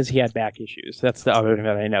that because he had back issues. That's the other thing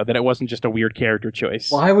that I know, that it wasn't just a weird character choice.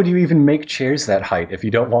 Why would you even make chairs that height if you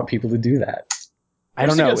don't want people to do that? I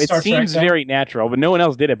don't know. It seems very natural, but no one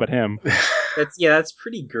else did it but him. That's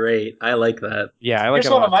pretty great. I like that. Yeah, I like it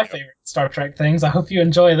a lot. Here's one of my favorite Star Trek things. I hope you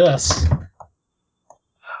enjoy this.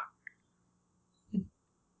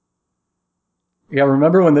 Yeah,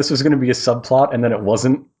 remember when this was going to be a subplot and then it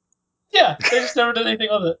wasn't? Yeah, they just never did anything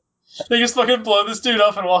with it. They just fucking blow this dude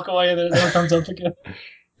up and walk away and then it never comes up again.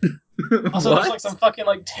 Also, there's like some fucking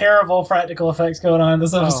like terrible practical effects going on in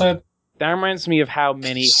this episode. That reminds me of how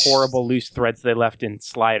many horrible loose threads they left in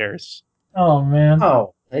Sliders. Oh, man.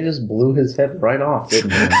 Oh, they just blew his head right off,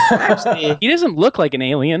 didn't they? He doesn't look like an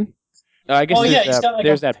alien. I guess he's got like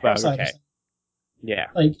there's a that bug. parasite or Okay. something. Yeah.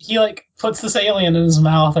 Like, he like puts this alien in his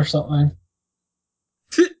mouth or something.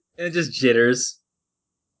 And it just jitters.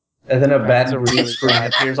 And then a bad a green really screen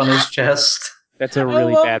appears on his chest. That's a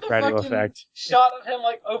really love bad the practical fucking effect. Shot of him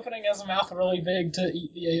like opening his mouth really big to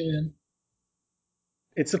eat the alien.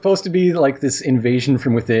 It's supposed to be like this invasion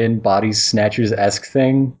from within, body snatchers-esque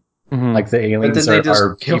thing. Mhm. Like the aliens then they just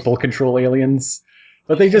are kill- people control aliens.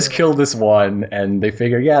 But they just killed this one, and they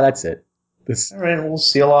figure, yeah, that's it. This All right, we'll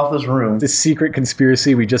seal off this room. this secret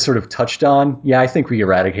conspiracy we just sort of touched on. Yeah, I think we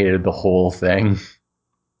eradicated the whole thing.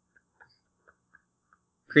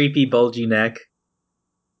 Creepy, bulgy neck.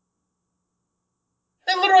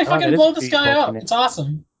 They literally that fucking is blow this pretty guy up. fortunate. It's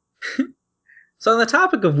awesome. So on the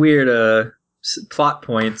topic of weird plot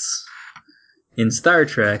points in Star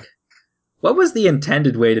Trek, what was the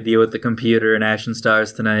intended way to deal with the computer in Ashen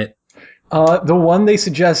Stars tonight? The one they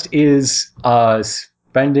suggest is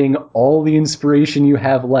spending all the inspiration you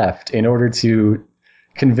have left in order to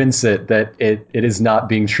convince it that it is not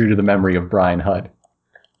being true to the memory of Brian Hudd.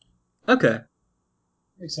 Okay.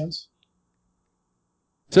 Makes sense.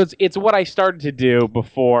 So it's what I started to do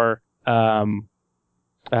before Gnome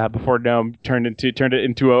turned it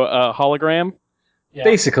into a hologram. Yeah.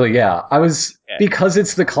 Basically, yeah. Because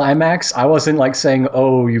it's the climax, I wasn't like saying,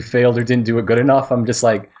 oh, you failed or didn't do it good enough. I'm just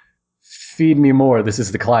like, feed me more. This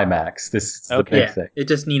is the climax. This is the big thing. It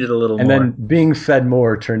just needed a little And more. then being fed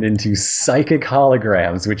more turned into psychic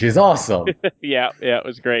holograms, which is awesome. yeah, it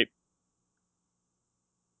was great.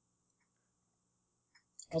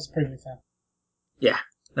 That was pretty fun. Yeah,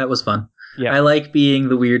 that was fun. Yeah. I like being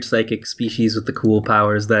the weird psychic species with the cool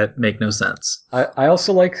powers that make no sense. I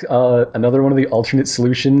also like another one of the alternate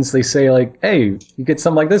solutions. They say, like, hey, you get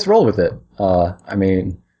something like this, roll with it. I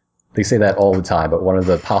mean, they say that all the time, but one of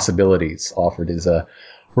the possibilities offered is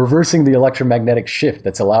reversing the electromagnetic shift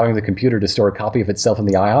that's allowing the computer to store a copy of itself in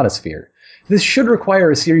the ionosphere. This should require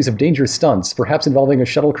a series of dangerous stunts, perhaps involving a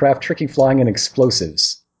shuttlecraft, tricky flying, and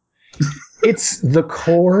explosives. It's the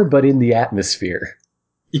core, but in the atmosphere.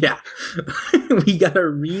 Yeah. We gotta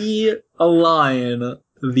realign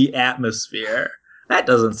the atmosphere. That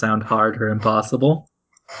doesn't sound hard or impossible.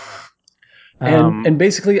 And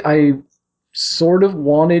basically, I sort of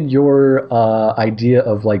wanted your idea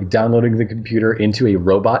of like downloading the computer into a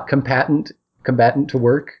robot combatant to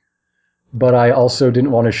work, but I also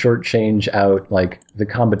didn't want to shortchange out like the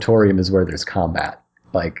combatorium is where there's combat.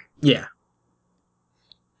 Like, Yeah.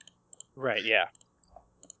 Right, yeah.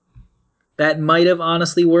 That might have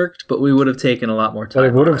honestly worked, but we would have taken a lot more time. but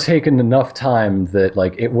it would on have taken enough time that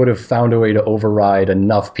like it would have found a way to override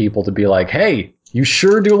enough people to be like, hey, you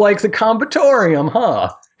sure do like the combatorium,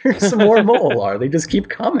 huh? Here's some more Molar. They just keep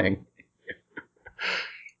coming.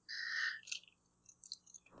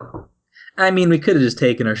 I mean, we could have just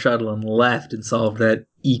taken our shuttle and left and solved that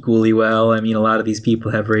equally well. I mean, a lot of these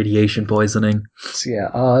people have radiation poisoning. So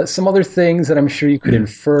yeah, some other things that I'm sure you could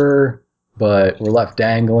infer, but were left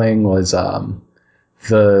dangling was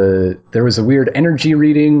there was a weird energy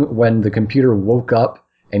reading when the computer woke up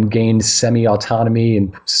and gained semi-autonomy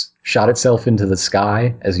and shot itself into the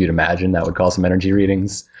sky. As you'd imagine, that would cause some energy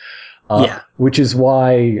readings. Which is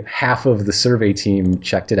why half of the survey team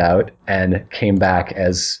checked it out and came back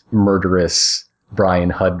as murderous Brian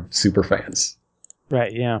Hudd superfans.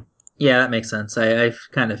 Right, yeah. Yeah, that makes sense. I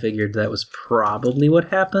kind of figured that was probably what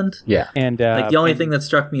happened. Yeah. And Like, the only thing that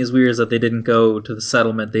struck me as weird is that they didn't go to the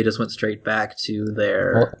settlement. They just went straight back to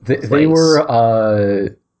their They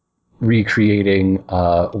were recreating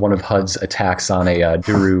one of Hudd's attacks on a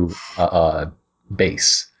Duru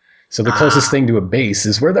base. So the closest thing to a base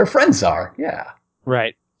is where their friends are. Yeah.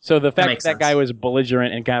 Right. So the fact makes that guy sense. was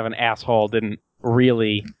belligerent and kind of an asshole didn't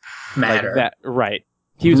really matter. Like that. Right.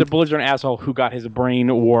 He was a belligerent asshole who got his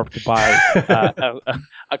brain warped by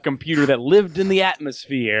a computer that lived in the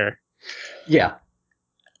atmosphere. Yeah.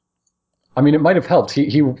 I mean, it might have helped.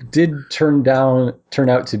 He did turn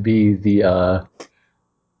out to be the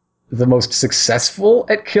most successful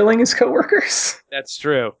at killing his coworkers. That's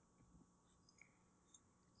true.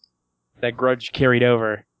 That grudge carried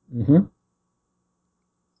over. Mm-hmm.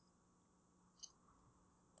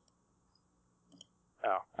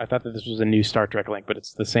 Oh, I thought that this was a new Star Trek link, but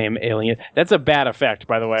it's the same alien. That's a bad effect,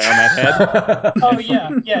 by the way, on that head. Oh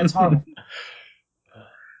yeah, it's horrible.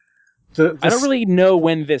 I don't really know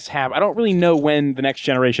when this happened. I don't really know when The Next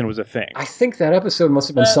Generation was a thing. I think that episode must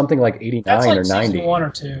have been something like 89 That's like or 90. season 1 or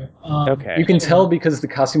 2. Okay. You can tell because the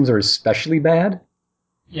costumes are especially bad.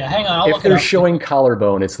 Yeah, hang on. I'll If look it they're up. showing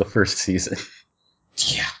collarbone, it's the first season.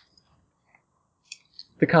 Yeah.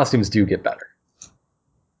 The costumes do get better.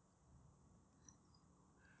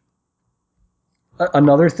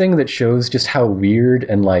 Another thing that shows just how weird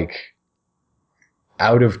and like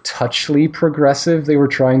out of touchly progressive they were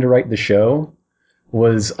trying to write the show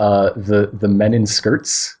was the men in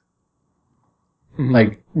skirts. Mm-hmm.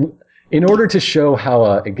 Like in order to show how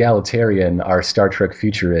egalitarian our Star Trek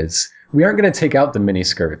future is, we aren't going to take out the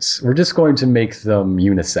miniskirts. We're just going to make them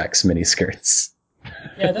unisex miniskirts.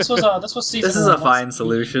 Yeah, this was season. This is one. a fine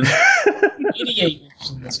solution. 88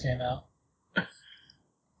 when this came out.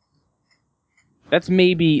 That's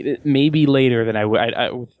maybe later than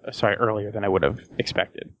earlier than I would have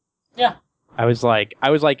expected. Yeah. I was like,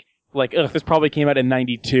 ugh, this probably came out in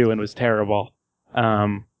 92 and was terrible.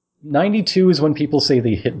 92 is when people say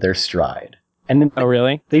they hit their stride. And then Oh,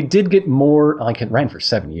 really? they did get more, like, it ran for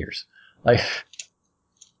 7 years. Like,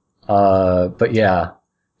 but yeah,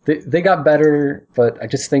 they got better, but I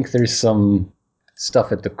just think there's some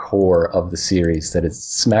stuff at the core of the series that is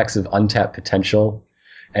smacks of untapped potential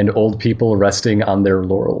and old people resting on their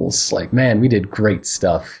laurels. Like, man, we did great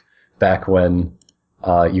stuff back when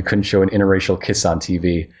you couldn't show an interracial kiss on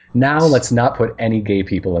TV. Now let's not put any gay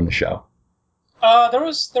people in the show. There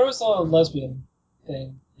was a lesbian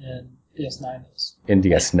thing in DS9. In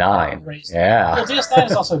DS9. Yeah. Well, DS9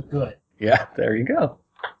 is also good. Yeah, there you go.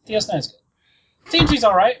 DS9 is good. TNG's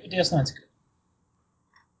alright, but DS9 is good.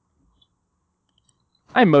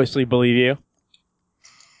 I mostly believe you.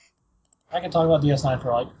 I can talk about DS9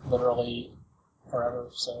 for, like, literally forever,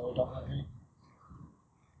 so don't let me.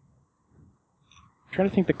 I'm trying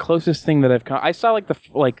to think the closest thing that I've come. I saw,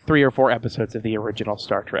 like, 3 or 4 episodes of the original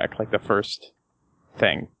Star Trek, like the first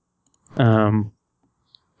thing.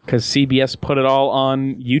 Because CBS put it all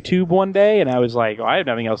on YouTube one day, and I was like, I have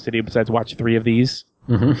nothing else to do besides watch 3 of these.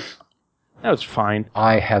 Mm-hmm. That was fine.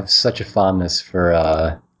 I have such a fondness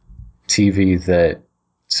for TV that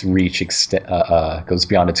its reach goes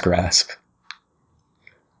beyond its grasp.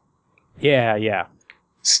 Yeah.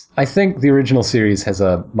 I think the original series has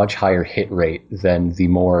a much higher hit rate than the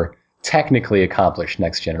more technically accomplished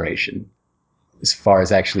Next Generation, as far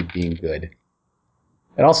as actually being good.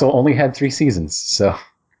 It also only had 3 seasons, so...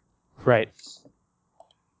 Right.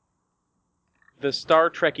 The Star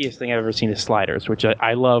Trekiest thing I've ever seen is Sliders, which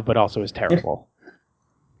I love, but also is terrible.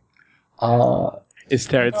 It's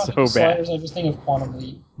so bad. Sliders, I just think of Quantum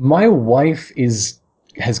Leap. My wife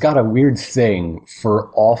has got a weird thing for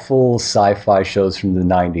awful sci-fi shows from the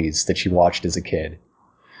 90s that she watched as a kid.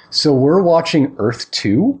 So we're watching Earth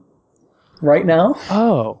 2 right now.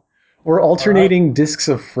 Oh. We're alternating discs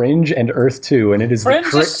of Fringe and Earth 2, and it is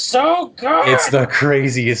Fringe is so good! It's the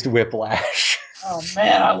craziest whiplash. Oh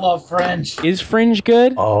man, I love Fringe. Is Fringe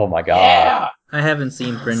good? Oh my god. Yeah! I haven't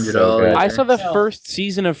seen Fringe at So all. good. I saw the Yeah. first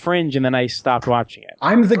season of Fringe and then I stopped watching it.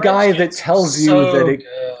 I'm the guy Fringe that is tells you so that good.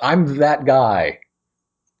 I'm that guy,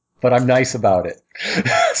 but I'm nice about it.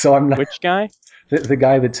 So I'm not Which guy? the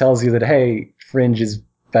guy that tells you that, hey, Fringe is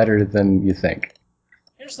better than you think.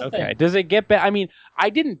 Here's the Okay. thing. Does it get better? I mean, I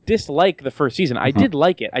didn't dislike the first season. I did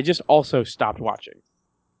like it. I just also stopped watching.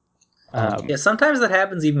 Yeah, sometimes that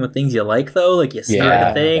happens even with things you like, though. Like you start Yeah,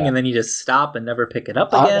 a thing yeah. and then you just stop and never pick it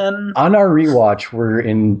up again. On our rewatch, we're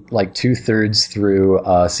in like 2/3 through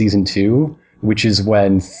season 2, which is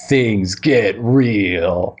when things get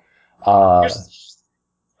real. Not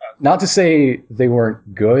to say they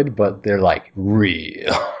weren't good, but they're like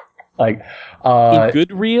real. Like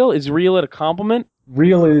Good real? Is real a compliment?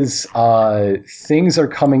 real is things are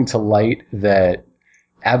coming to light that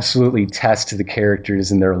absolutely test the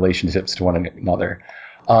characters and their relationships to one another.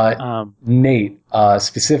 Nate,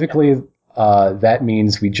 specifically, that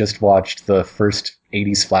means we just watched the first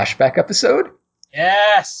 80s flashback episode.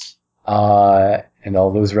 Yes! And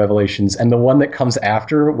all those revelations. And the one that comes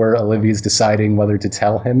after where Olivia's deciding whether to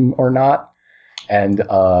tell him or not. And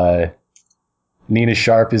Nina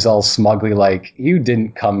Sharp is all smugly like, you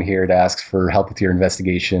didn't come here to ask for help with your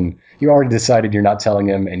investigation. You already decided you're not telling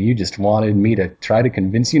him, and you just wanted me to try to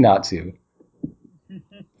convince you not to.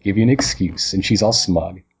 Give you an excuse. And she's all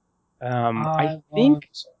smug. I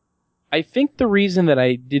think the reason that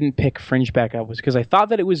I didn't pick Fringe back up was because I thought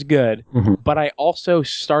that it was good, but I also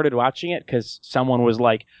started watching it because someone was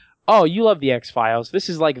like, oh, you love the X-Files. This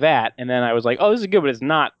is like that. And then I was like, oh, this is good, but it's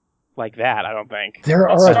not like that, I don't think. It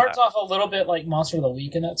starts off a little bit like Monster of the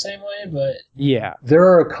Week in that same way, but... Yeah. There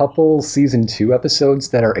are a couple season 2 episodes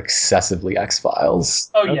that are excessively X-Files.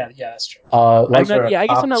 Oh, yeah, that's true. Like I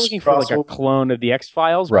guess I'm not looking for like a clone of the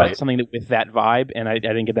X-Files, Right. but something with that vibe, and I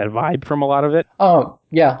didn't get that vibe from a lot of it. Oh,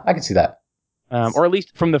 yeah, I can see that. Or at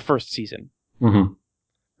least from the first season.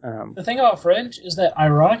 Mm-hmm. The thing about Fringe is that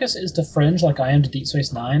Ironicus is to Fringe like I am to Deep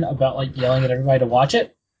Space Nine about like yelling at everybody to watch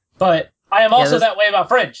it, but I am also that way about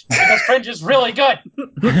Fringe, because Fringe is really good!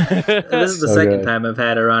 This is the So second good. time I've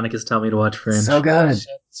had Ironicus tell me to watch Fringe. So good. It's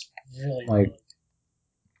really Like, good.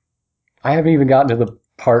 I haven't even gotten to the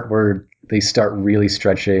part where they start really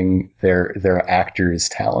stretching their actors'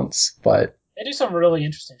 talents, but They do some really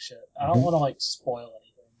interesting shit. I don't want to like spoil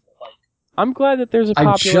anything, but like I'm glad that there's a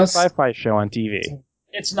popular sci-fi show on TV.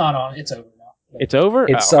 it's not on. It's over now. It's over?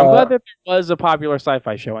 I'm glad that there was a popular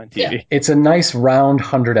sci-fi show on TV. Yeah. It's a nice round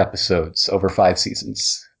 100 episodes over 5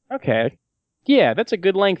 seasons. Okay. Yeah, that's a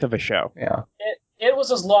good length of a show. Yeah. It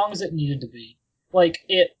was as long as it needed to be. Like,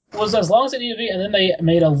 it was as long as it needed to be, and then they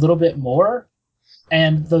made a little bit more,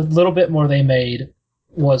 and the little bit more they made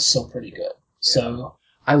was still pretty good. So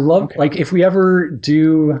I love, like, if we ever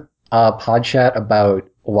do a pod chat about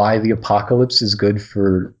why the apocalypse is good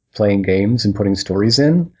for playing games and putting stories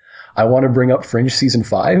in, I want to bring up Fringe Season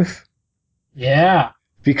 5. Yeah.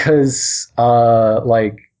 Because,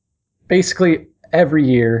 basically every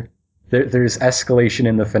year there's escalation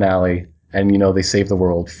in the finale, and, they save the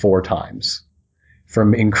world 4 times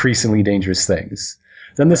from increasingly dangerous things.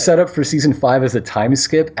 Then the setup for Season 5 is a time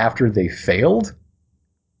skip after they failed.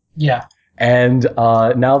 Yeah. And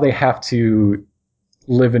now they have to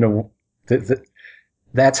live in a...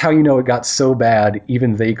 That's how you know it got so bad,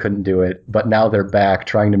 even they couldn't do it, but now they're back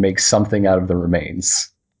trying to make something out of the remains.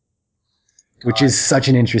 Which is such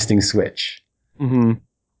an interesting switch. Mm-hmm.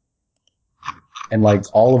 And,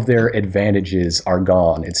 all of their advantages are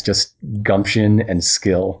gone. It's just gumption and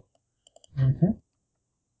skill. Mm-hmm.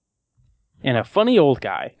 And a funny old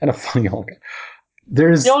guy. The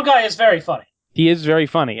old guy is very funny. He is very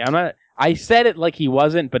funny. I said it like he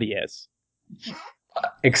wasn't, but he is.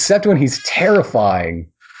 Except when he's terrifying.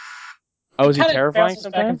 Oh, is he terrifying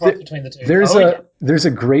sometimes? Back and forth between the two. There's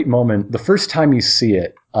a great moment. The first time you see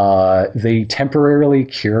it, they temporarily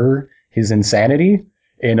cure his insanity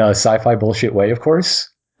in a sci-fi bullshit way, of course.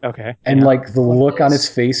 Okay. And the look on his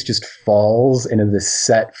face just falls into this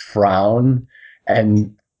set frown,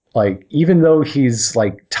 and even though he's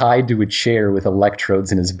tied to a chair with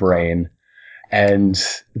electrodes in his brain, and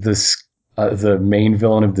this the main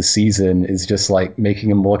villain of the season is just making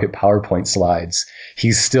him look at PowerPoint slides,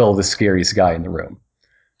 he's still the scariest guy in the room.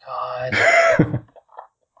 God. The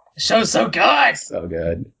show's so good! So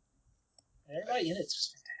good. Everybody in it's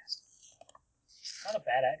just fantastic. Not a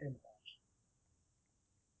bad actor in the bunch.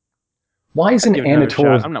 Why isn't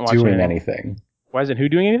Anatole doing anything? Why isn't who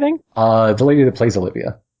doing anything? The lady that plays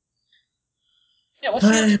Olivia. Yeah, what's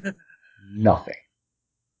she doing? Nothing.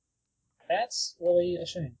 That's really a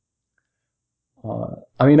shame. All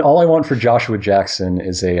I want for Joshua Jackson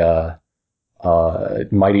is a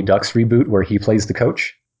Mighty Ducks reboot where he plays the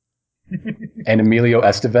coach. And Emilio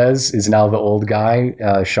Estevez is now the old guy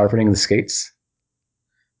sharpening the skates.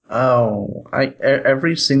 Oh,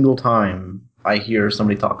 every single time I hear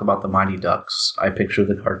somebody talk about the Mighty Ducks, I picture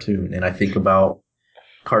the cartoon, and I think about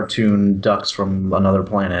cartoon ducks from another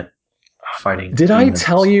planet fighting Did demons. I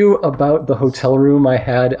tell you about the hotel room I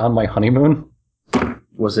had on my honeymoon?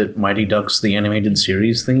 Was it Mighty Ducks, the animated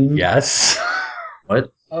series theme? Yes.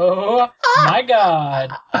 What? Oh my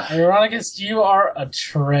god. Ironicus, you are a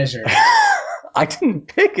treasure. I didn't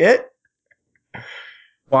pick it.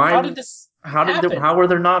 Why? How did this happen? How were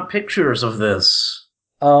there not pictures of this?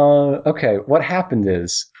 Okay, what happened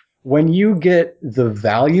is, when you get the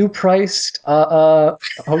value-priced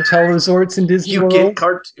hotel resorts in Disney World, you get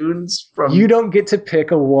cartoons from... You don't get to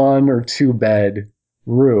pick a 1 or 2 bed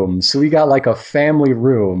room. So we got a family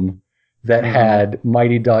room that had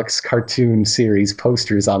Mighty Ducks cartoon series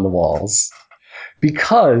posters on the walls.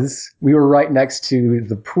 Because we were right next to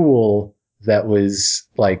the pool that was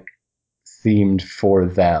themed for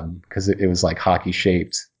them, because it was hockey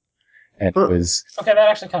shaped. And it was... Okay, that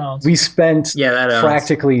actually kind of... We spent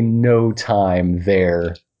practically no time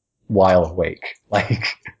there while awake.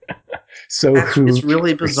 So it's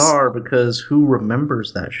really bizarre, because who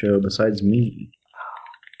remembers that show besides me?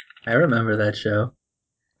 I remember that show.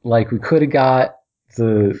 We could have got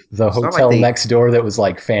the hotel next door that was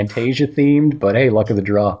Fantasia themed, but hey, luck of the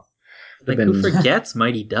draw. Who forgets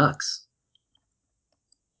Mighty Ducks?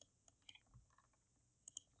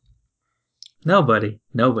 Nobody.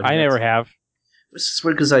 I never have. This is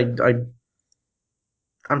weird because I'm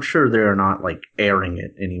sure they're not airing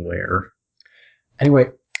it anywhere.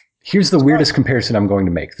 Anyway, here's the weirdest comparison I'm going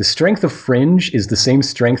to make. The strength of Fringe is the same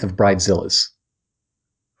strength of Bridezilla's.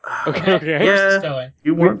 Okay. Yeah,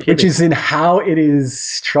 you weren't kidding. Which is in how it is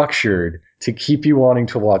structured to keep you wanting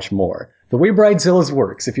to watch more. The way Bridezilla's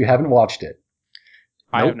works, if you haven't watched it,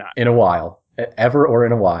 I have not. In a while. Ever or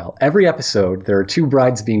in a while. Every episode, there are 2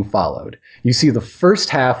 brides being followed. You see the first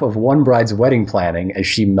half of one bride's wedding planning as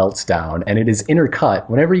she melts down, and it is intercut.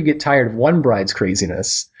 Whenever you get tired of one bride's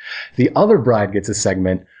craziness, the other bride gets a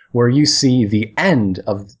segment where you see the end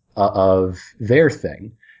of their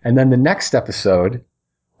thing. And then the next episode,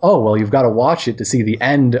 you've got to watch it to see the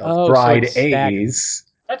end of Bride A's.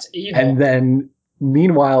 That's evil. And then,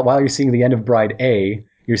 meanwhile, while you're seeing the end of Bride A,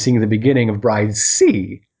 you're seeing the beginning of Bride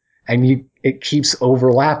C, and it keeps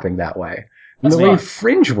overlapping that way. And the way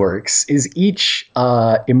Fringe works is each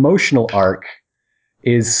emotional arc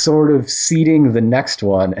is sort of seeding the next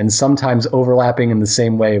one, and sometimes overlapping in the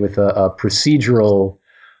same way with a procedural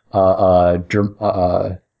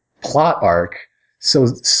plot arc. So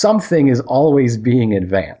something is always being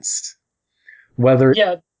advanced. Whether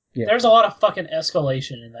there's a lot of fucking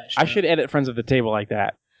escalation in that show. I should edit Friends of the Table like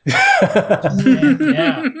that.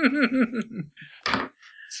 Yeah.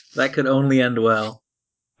 That could only end well.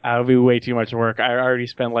 That would be way too much work. I already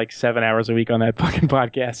spent like 7 hours a week on that fucking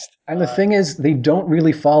podcast. And the thing is, they don't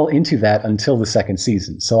really fall into that until the second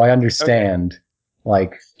season. So I understand,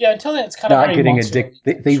 until then it's kind of not getting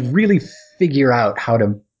addicted. They really figure out how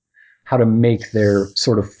to make their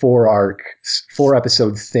sort of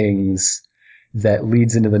 4-episode things that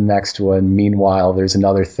leads into the next one. Meanwhile, there's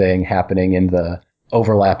another thing happening in the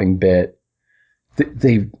overlapping bit.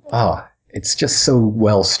 It's just so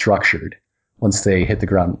well structured. Once they hit the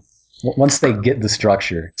ground, once they get the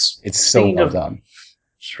structure, it's so well done.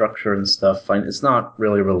 Structure and stuff. It's not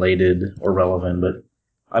really related or relevant, but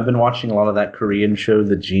I've been watching a lot of that Korean show,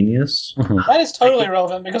 The Genius. That is totally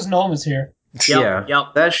relevant because Noam is here.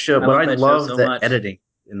 Yep. That show. But I love the editing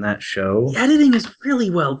in that show. The editing is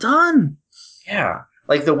really well done. Yeah.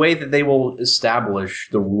 Like the way that they will establish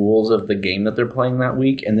the rules of the game that they're playing that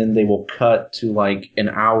week, and then they will cut to like an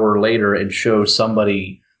hour later and show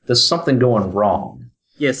there's something going wrong.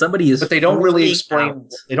 Yeah, somebody is. But they don't really explain.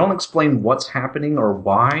 They don't explain what's happening or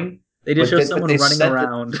why. They just show someone running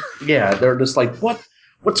around. They're just like,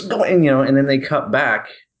 what's going, and then they cut back,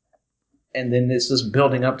 and then it's just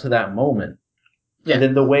building up to that moment. Yeah. And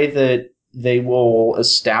then the way that they will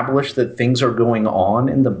establish that things are going on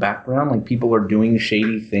in the background, like people are doing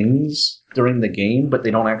shady things during the game, but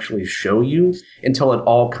they don't actually show you until it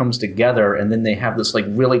all comes together, and then they have this like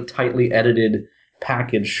really tightly edited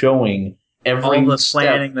package showing every all the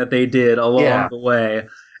planning that they did along the way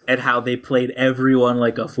and how they played everyone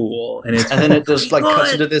like a fool, and then it just like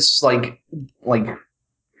cuts into this like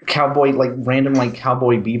cowboy random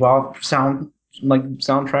cowboy bebop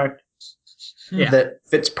soundtrack that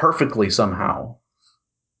fits perfectly somehow.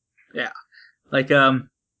 Yeah,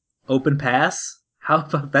 Open Pass. How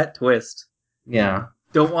about that twist? Yeah,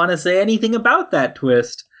 don't want to say anything about that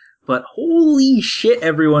twist, but holy shit,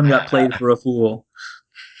 everyone got played for a fool.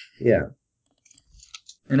 Yeah.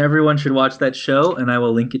 And everyone should watch that show, and I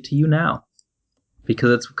will link it to you now.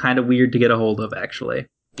 Because it's kind of weird to get a hold of, actually.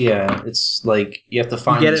 Yeah, it's like, you have to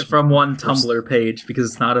find... You get it from one Tumblr page,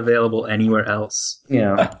 because it's not available anywhere else.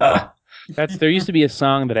 Yeah. There used to be a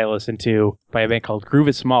song that I listened to by a band called Groove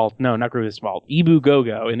Is Small. No, not Groove Is Small. Ibu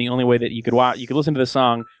Gogo, and the only way that you could listen to the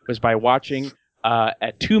song was by watching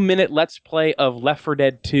a 2-minute Let's Play of Left 4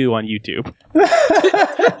 Dead 2 on YouTube.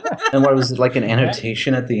 And what was it, like an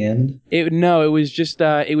annotation at the end? It was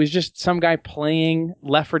just some guy playing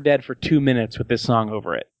Left 4 Dead for 2 minutes with this song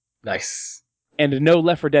over it. Nice. And no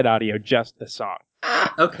Left 4 Dead audio, just the song.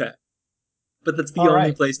 Okay. But that's the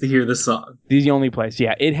only place to hear this song. The only place,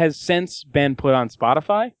 yeah. It has since been put on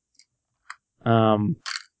Spotify.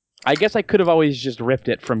 I guess I could have always just ripped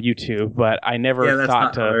it from YouTube, but I never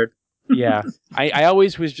thought to... Hard. Yeah, I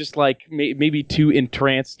always was just like maybe too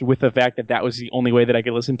entranced with the fact that was the only way that I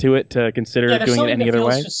could listen to it to consider doing it any other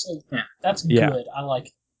way. That's good. I like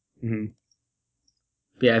it. Mm-hmm.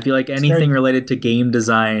 Yeah, if you like anything related to game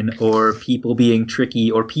design or people being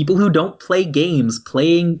tricky or people who don't play games,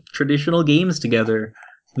 playing traditional games together,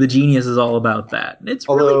 The Genius is all about that. It's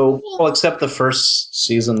really cool. Well, except the first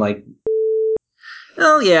season,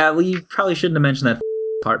 Well, yeah, you probably shouldn't have mentioned that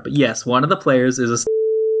part, but yes, one of the players is a...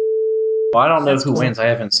 Well, I don't know who wins. I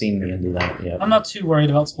haven't seen the end of that yet. I'm not too worried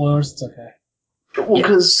about spoilers. It's okay. Well,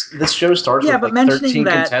 because this show starts with but 13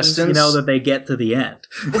 that contestants. Means, that they get to the end.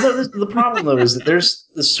 Well, the problem, though, is that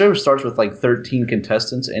the show starts with 13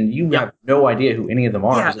 contestants, and you have no idea who any of them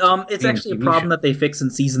are. Yeah, it's actually a problem that they fix in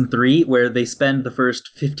Season 3, where they spend the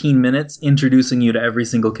first 15 minutes introducing you to every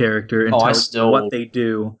single character and tell what they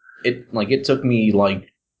do. It took me, the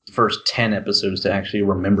first 10 episodes to actually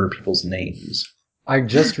remember people's names. I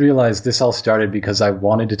just realized this all started because I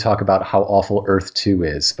wanted to talk about how awful Earth 2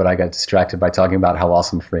 is, but I got distracted by talking about how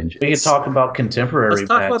awesome Fringe is. We could talk about contemporary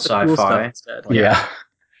sci-fi. Cool stuff instead. Yeah.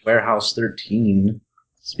 Warehouse 13.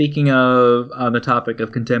 Speaking of, on the topic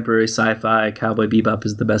of contemporary sci-fi, Cowboy Bebop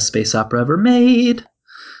is the best space opera ever made.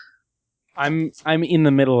 I'm in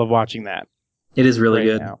the middle of watching that. It is really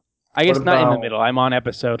good. Now. I guess not in the middle. I'm on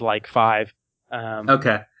episode 5.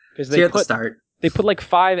 Okay. Because at the start. They put like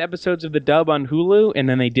 5 episodes of the dub on Hulu, and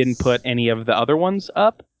then they didn't put any of the other ones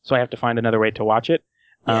up, so I have to find another way to watch it.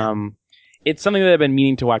 Yeah. It's something that I've been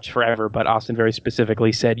meaning to watch forever, but Austin very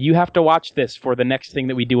specifically said, you have to watch this for the next thing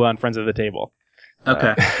that we do on Friends of the Table.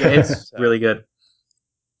 Okay. Yeah, it's really good.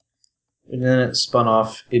 And then it spun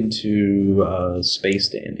off into Space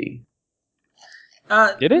Dandy.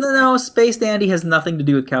 Did it? No, Space Dandy has nothing to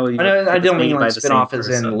do with Cowboy Bebop. I don't mean by like the spin off same as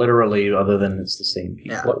in person. literally, other than it's the same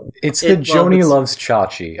people. It's the Well, Joni it's- Loves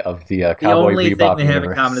Chachi of the The Cowboy only Bebop thing they have in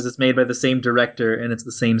universe. common is it's made by the same director and it's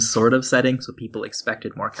the same sort of setting, so people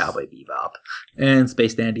expected more Cowboy Bebop. And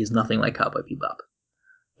Space Dandy is nothing like Cowboy Bebop.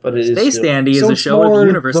 But it is Space still- Dandy is So a it's show where the more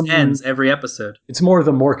universe the- ends every episode. It's more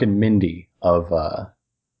the Mork and Mindy of.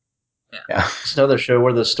 Yeah. It's another show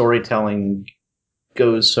where the storytelling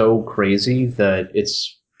goes so crazy that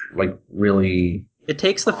it's like really. It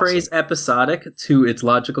takes the Awesome. phrase episodic to its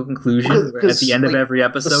logical conclusion. Where at the end of every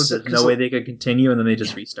episode, there's no way they could continue, and then they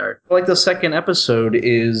just restart. Like the second episode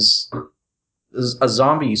is a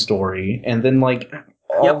zombie story, and then like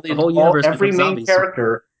The whole universe every becomes main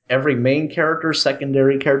zombies. character,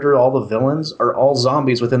 secondary character, all the villains are all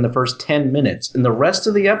zombies within the first 10 minutes, and the rest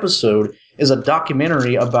of the episode is a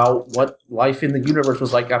documentary about what life in the universe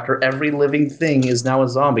was like after every living thing is now a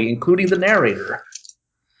zombie, including the narrator.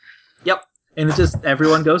 Yep. And it's just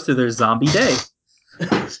everyone goes through their zombie day.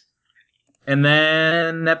 And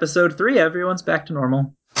then episode 3, everyone's back to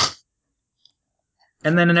normal.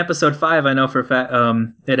 And then in episode 5, I know for a fact,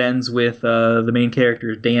 it ends with the main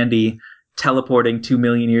character, Dandy, teleporting 2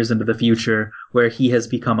 million years into the future, where he has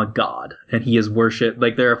become a god, and he is worshipped.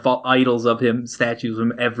 Like, there are idols of him, statues of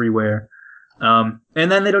him everywhere. And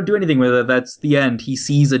then they don't do anything with it. That's the end. He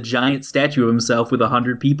sees a giant statue of himself with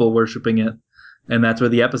 100 people worshipping it, and that's where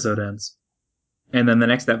the episode ends. And then the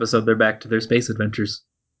next episode, they're back to their space adventures.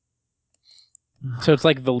 So it's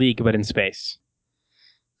like The League, but in space.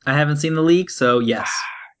 I haven't seen The League, so yes.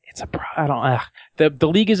 It's I don't. The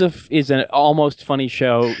League is an almost funny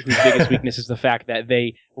show whose biggest weakness is the fact that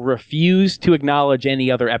they refuse to acknowledge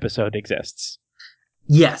any other episode exists.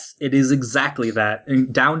 Yes, it is exactly that,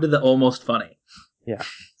 and down to the almost funny. Yeah.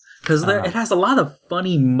 Because it has a lot of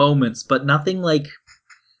funny moments, but nothing like,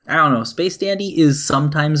 I don't know, Space Dandy is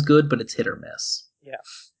sometimes good, but it's hit or miss. Yeah.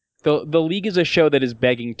 The League is a show that is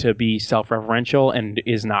begging to be self-referential and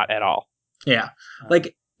is not at all. Yeah.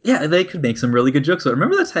 Like, yeah, they could make some really good jokes. But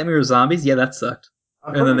remember that time we were zombies? Yeah, that sucked.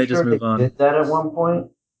 And then they just move on. Did that at one point?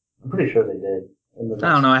 I'm pretty sure they did. I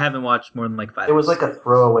don't know, I haven't watched more than like 5. It was like a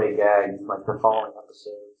throwaway gag, like the following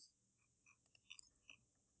episodes.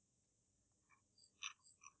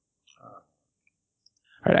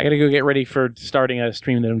 All right, I gotta go get ready for starting a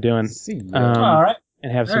stream that I'm doing. All right.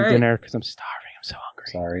 And have some All right. dinner because I'm starving. I'm so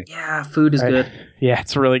hungry. Sorry. Yeah, food is All right. good. Yeah,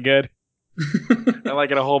 it's really good. I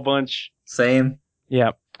like it a whole bunch. Same.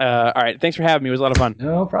 Yeah. All right. Thanks for having me. It was a lot of fun.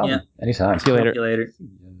 No problem. Yeah. Anytime. See you later. See you later.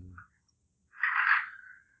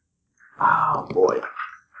 Oh boy.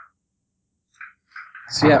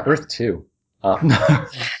 So yeah, Earth 2.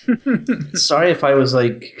 Sorry if I was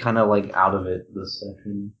like kind of like out of it this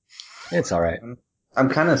session. It's all right. I'm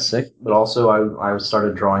kind of sick, but also I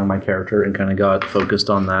started drawing my character and kind of got focused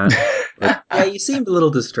on that. Yeah, you seemed a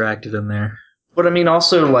little distracted in there. But I mean,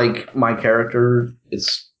 also like my character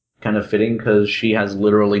is kind of fitting because she has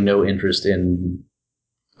literally no interest in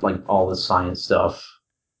like all the science stuff.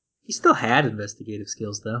 He still had investigative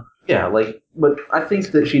skills, though. Yeah, like, but I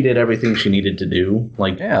think that she did everything she needed to do,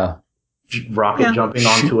 like Yeah. rocket jumping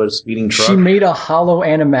onto a speeding truck, She made a hollow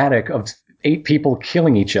animatic of 8 people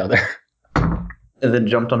killing each other. and then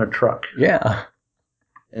jumped on a truck, Yeah.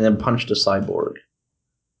 and then punched a cyborg.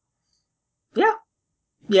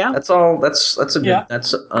 Yeah. That's all. That's a good. Yeah.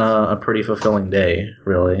 That's a pretty fulfilling day,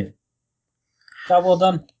 really. Job well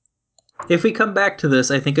done. If we come back to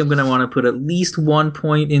this, I think I'm going to want to put at least 1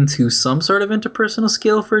 point into some sort of interpersonal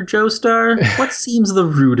skill for Joestar. What seems the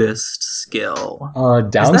rudest skill?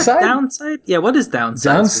 Is Downside? that downside? Yeah, what is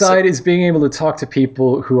downside? Downside is being able to talk to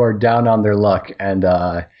people who are down on their luck and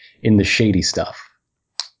in the shady stuff.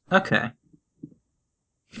 Okay.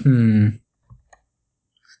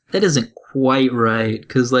 That isn't quite right,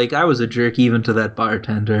 because, like, I was a jerk even to that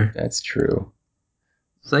bartender. That's true.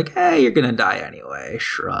 It's like, hey, you're gonna die anyway.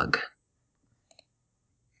 Shrug.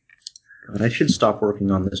 God, I should stop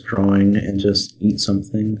working on this drawing and just eat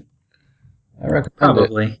something. I recommend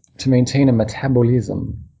Probably. it to maintain a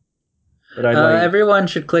metabolism. But I like. Everyone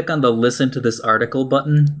should click on the listen to this article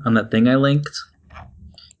button on that thing I linked,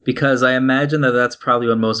 because I imagine that that's probably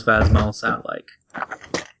what most Phasma sound like.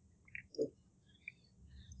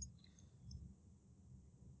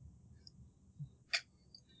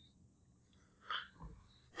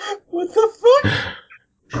 What the fuck?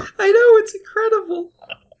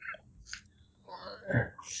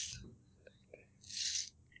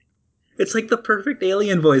 It's like the perfect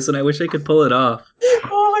alien voice, and I wish I could pull it off.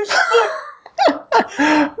 Holy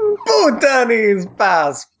fuck! Bhutanese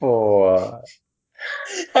passport.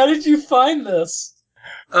 How did you find this?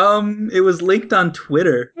 It was linked on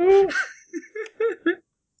Twitter.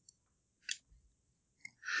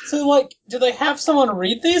 So, like, do they have someone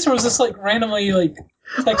read these, or was this, like, randomly, like,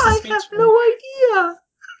 text to I speech? have no idea.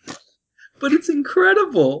 But it's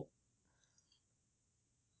incredible.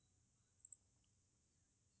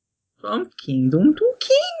 From kingdom to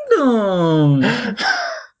kingdom.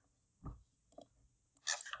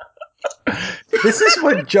 This is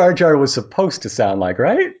what Jar Jar was supposed to sound like,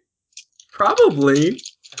 right? Probably.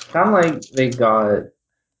 Sound like they got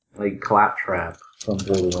like Claptrap from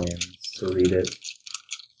Borderlands to read it.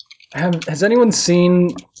 Has anyone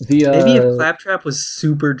seen the? Maybe if Claptrap was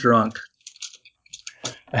super drunk.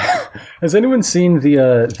 Has anyone seen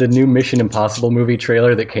the new Mission Impossible movie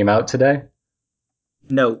trailer that came out today?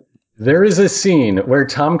 No. There is a scene where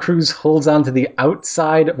Tom Cruise holds onto the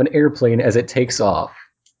outside of an airplane as it takes off.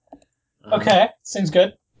 Okay, seems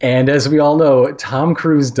good. And as we all know, Tom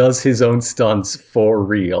Cruise does his own stunts for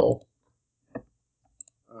real.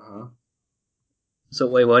 So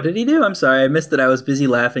wait, what did he do? I'm sorry, I missed it. I was busy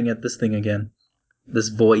laughing at this thing again. This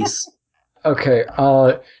voice. Okay,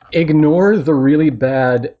 ignore the really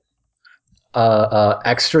bad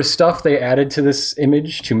extra stuff they added to this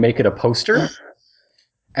image to make it a poster,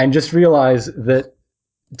 and just realize that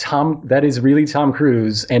that is really Tom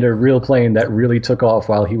Cruise and a real plane that really took off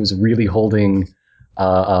while he was really holding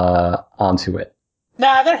onto it.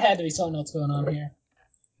 Nah, there had to be something else going on here.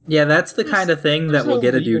 Yeah, that's the kind of thing that will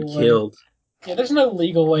get a dude killed. Yeah, there's no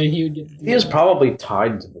legal way he would get to do He was that. probably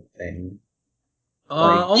tied to the thing. He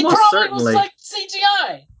Almost probably certainly. was like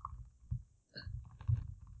CGI.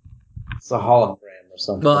 It's a hologram or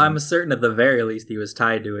something. Well, I'm certain at the very least he was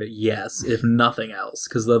tied to it, yes, if nothing else.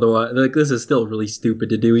 Because otherwise, like, this is still really stupid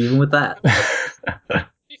to do even with that. To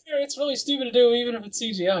be fair, it's really stupid to do even if it's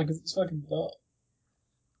CGI because it's fucking dumb.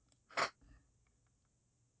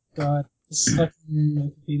 God, this fucking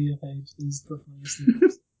Wikipedia page is the funniest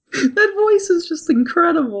thing. That voice is just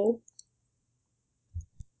incredible.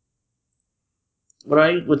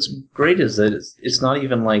 What's great is that it's not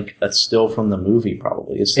even like a still from the movie.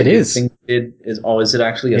 Probably it's It is. Is it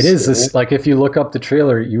actually? It is this, like, if you look up the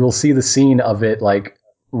trailer, you will see the scene of it like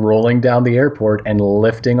rolling down the airport and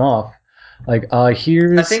lifting off. Like,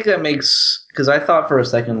 here's. I think that makes, because I thought for a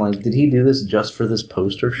second, like, did he do this just for this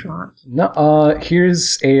poster shot? No.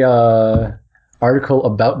 Here's a article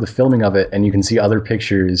about the filming of it, and you can see other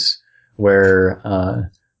pictures where,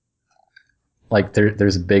 like,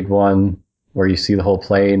 there's a big one where you see the whole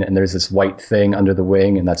plane, and there's this white thing under the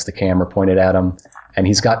wing, and that's the camera pointed at him. And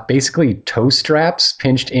he's got basically toe straps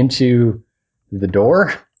pinched into the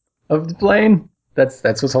door of the plane. That's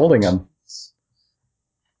what's holding him.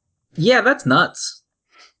 Yeah, that's nuts.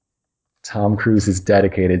 Tom Cruise is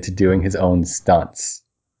dedicated to doing his own stunts.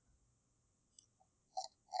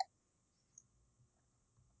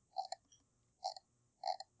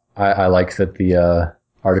 I like that the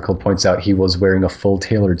article points out he was wearing a full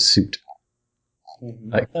tailored suit.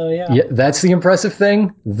 Like, Oh yeah. yeah, that's the impressive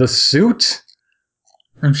thing. The suit.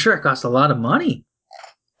 I'm sure it cost a lot of money.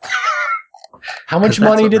 How much 'Cause that's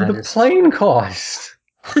money what did the matters. plane cost?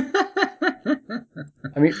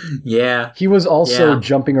 I mean, Yeah. he was also Yeah.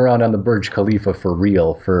 jumping around on the Burj Khalifa for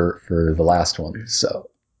real for the last one.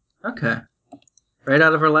 So, Okay. Right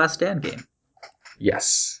out of our Last Stand game.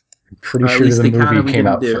 yes. I'm pretty Or at sure least the the encounter movie we came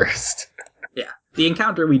didn't out do. first. Yeah. The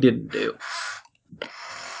encounter we didn't do.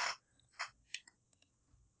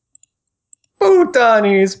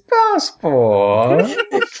 Bhutanese passport.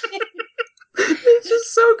 It's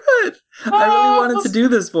just so good. I really wanted to do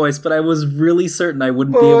this voice, but I was really certain I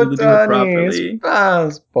wouldn't be able to do it properly.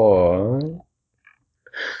 Passport.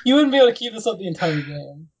 You wouldn't be able to keep this up the entire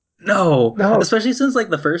game. No. No. Especially since like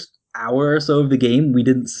the first hour or so of the game, we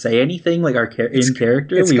didn't say anything like our in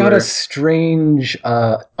character. It's we got were a strange,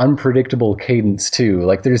 unpredictable cadence too.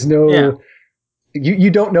 Like there's no, Yeah.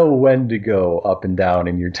 you don't know when to go up and down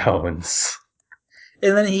in your tones.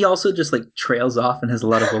 And then he also just like trails off and has a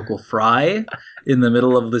lot of vocal fry in the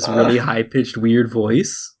middle of this really high pitched weird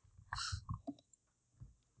voice.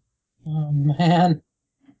 Oh man.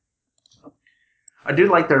 I do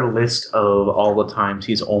like their list of all the times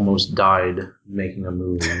he's almost died making a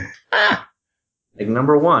movie. Like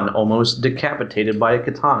number 1, almost decapitated by a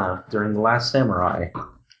katana during The Last Samurai.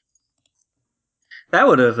 That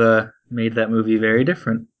would have made that movie very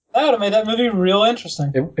different. That would have made that movie real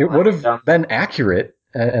interesting. It would have been accurate,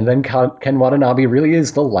 and then Ken Watanabe really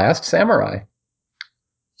is the last samurai.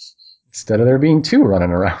 Instead of there being 2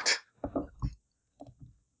 running around.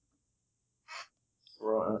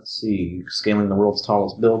 Let's see. Scaling the world's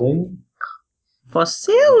tallest building.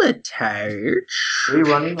 Facilitate. Free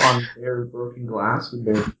running on bare broken glass with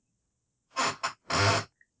bare.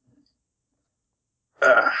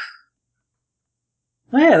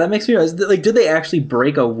 Oh yeah, that makes me realize. Like, did they actually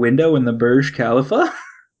break a window in the Burj Khalifa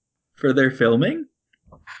for their filming?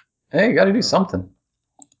 Hey, you got to do something.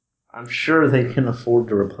 I'm sure they can afford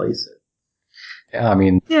to replace it. Yeah, I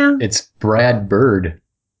mean, It's Brad Bird.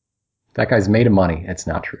 That guy's made of money. It's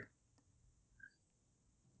not true.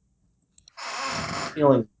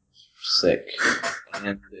 Feeling sick.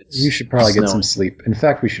 And You should probably get some sleep. In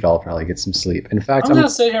fact, we should all probably get some sleep. In fact, I'm gonna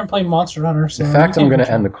sit here and play Monster Hunter. So in fact, I'm going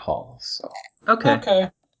to end the call. So Okay. Okay.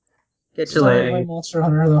 Get you Still play later. Monster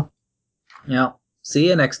Hunter though. Yeah. See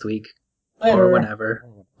you next week. Later. Or whenever.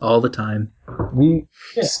 All the time. we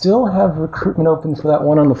still have recruitment open for that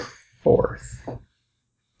one on the 4th.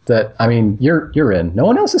 That, I mean, you're in. No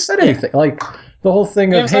one else has said anything. Like the whole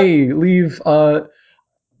thing of, hey, leave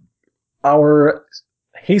our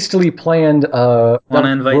hastily planned Want to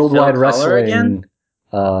invite worldwide Phil Collar wrestling again?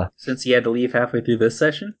 Uh, Since he had to leave halfway through this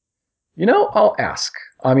session? You know, I'll ask.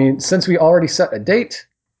 I mean, since we already set a date,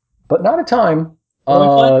 but not a time,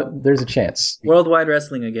 there's a chance. Worldwide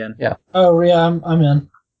wrestling again. Yeah. Oh yeah, I'm in.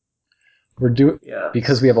 We're doing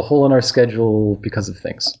because we have a hole in our schedule because of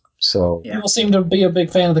things. So People seem to be a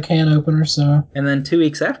big fan of the can opener, so. And then 2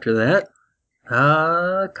 weeks after that,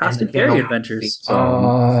 Costume Fairy Adventures.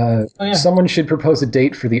 Someone should propose a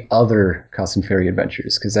date for the other Costume Fairy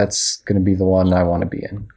Adventures because that's going to be the one I want to be in.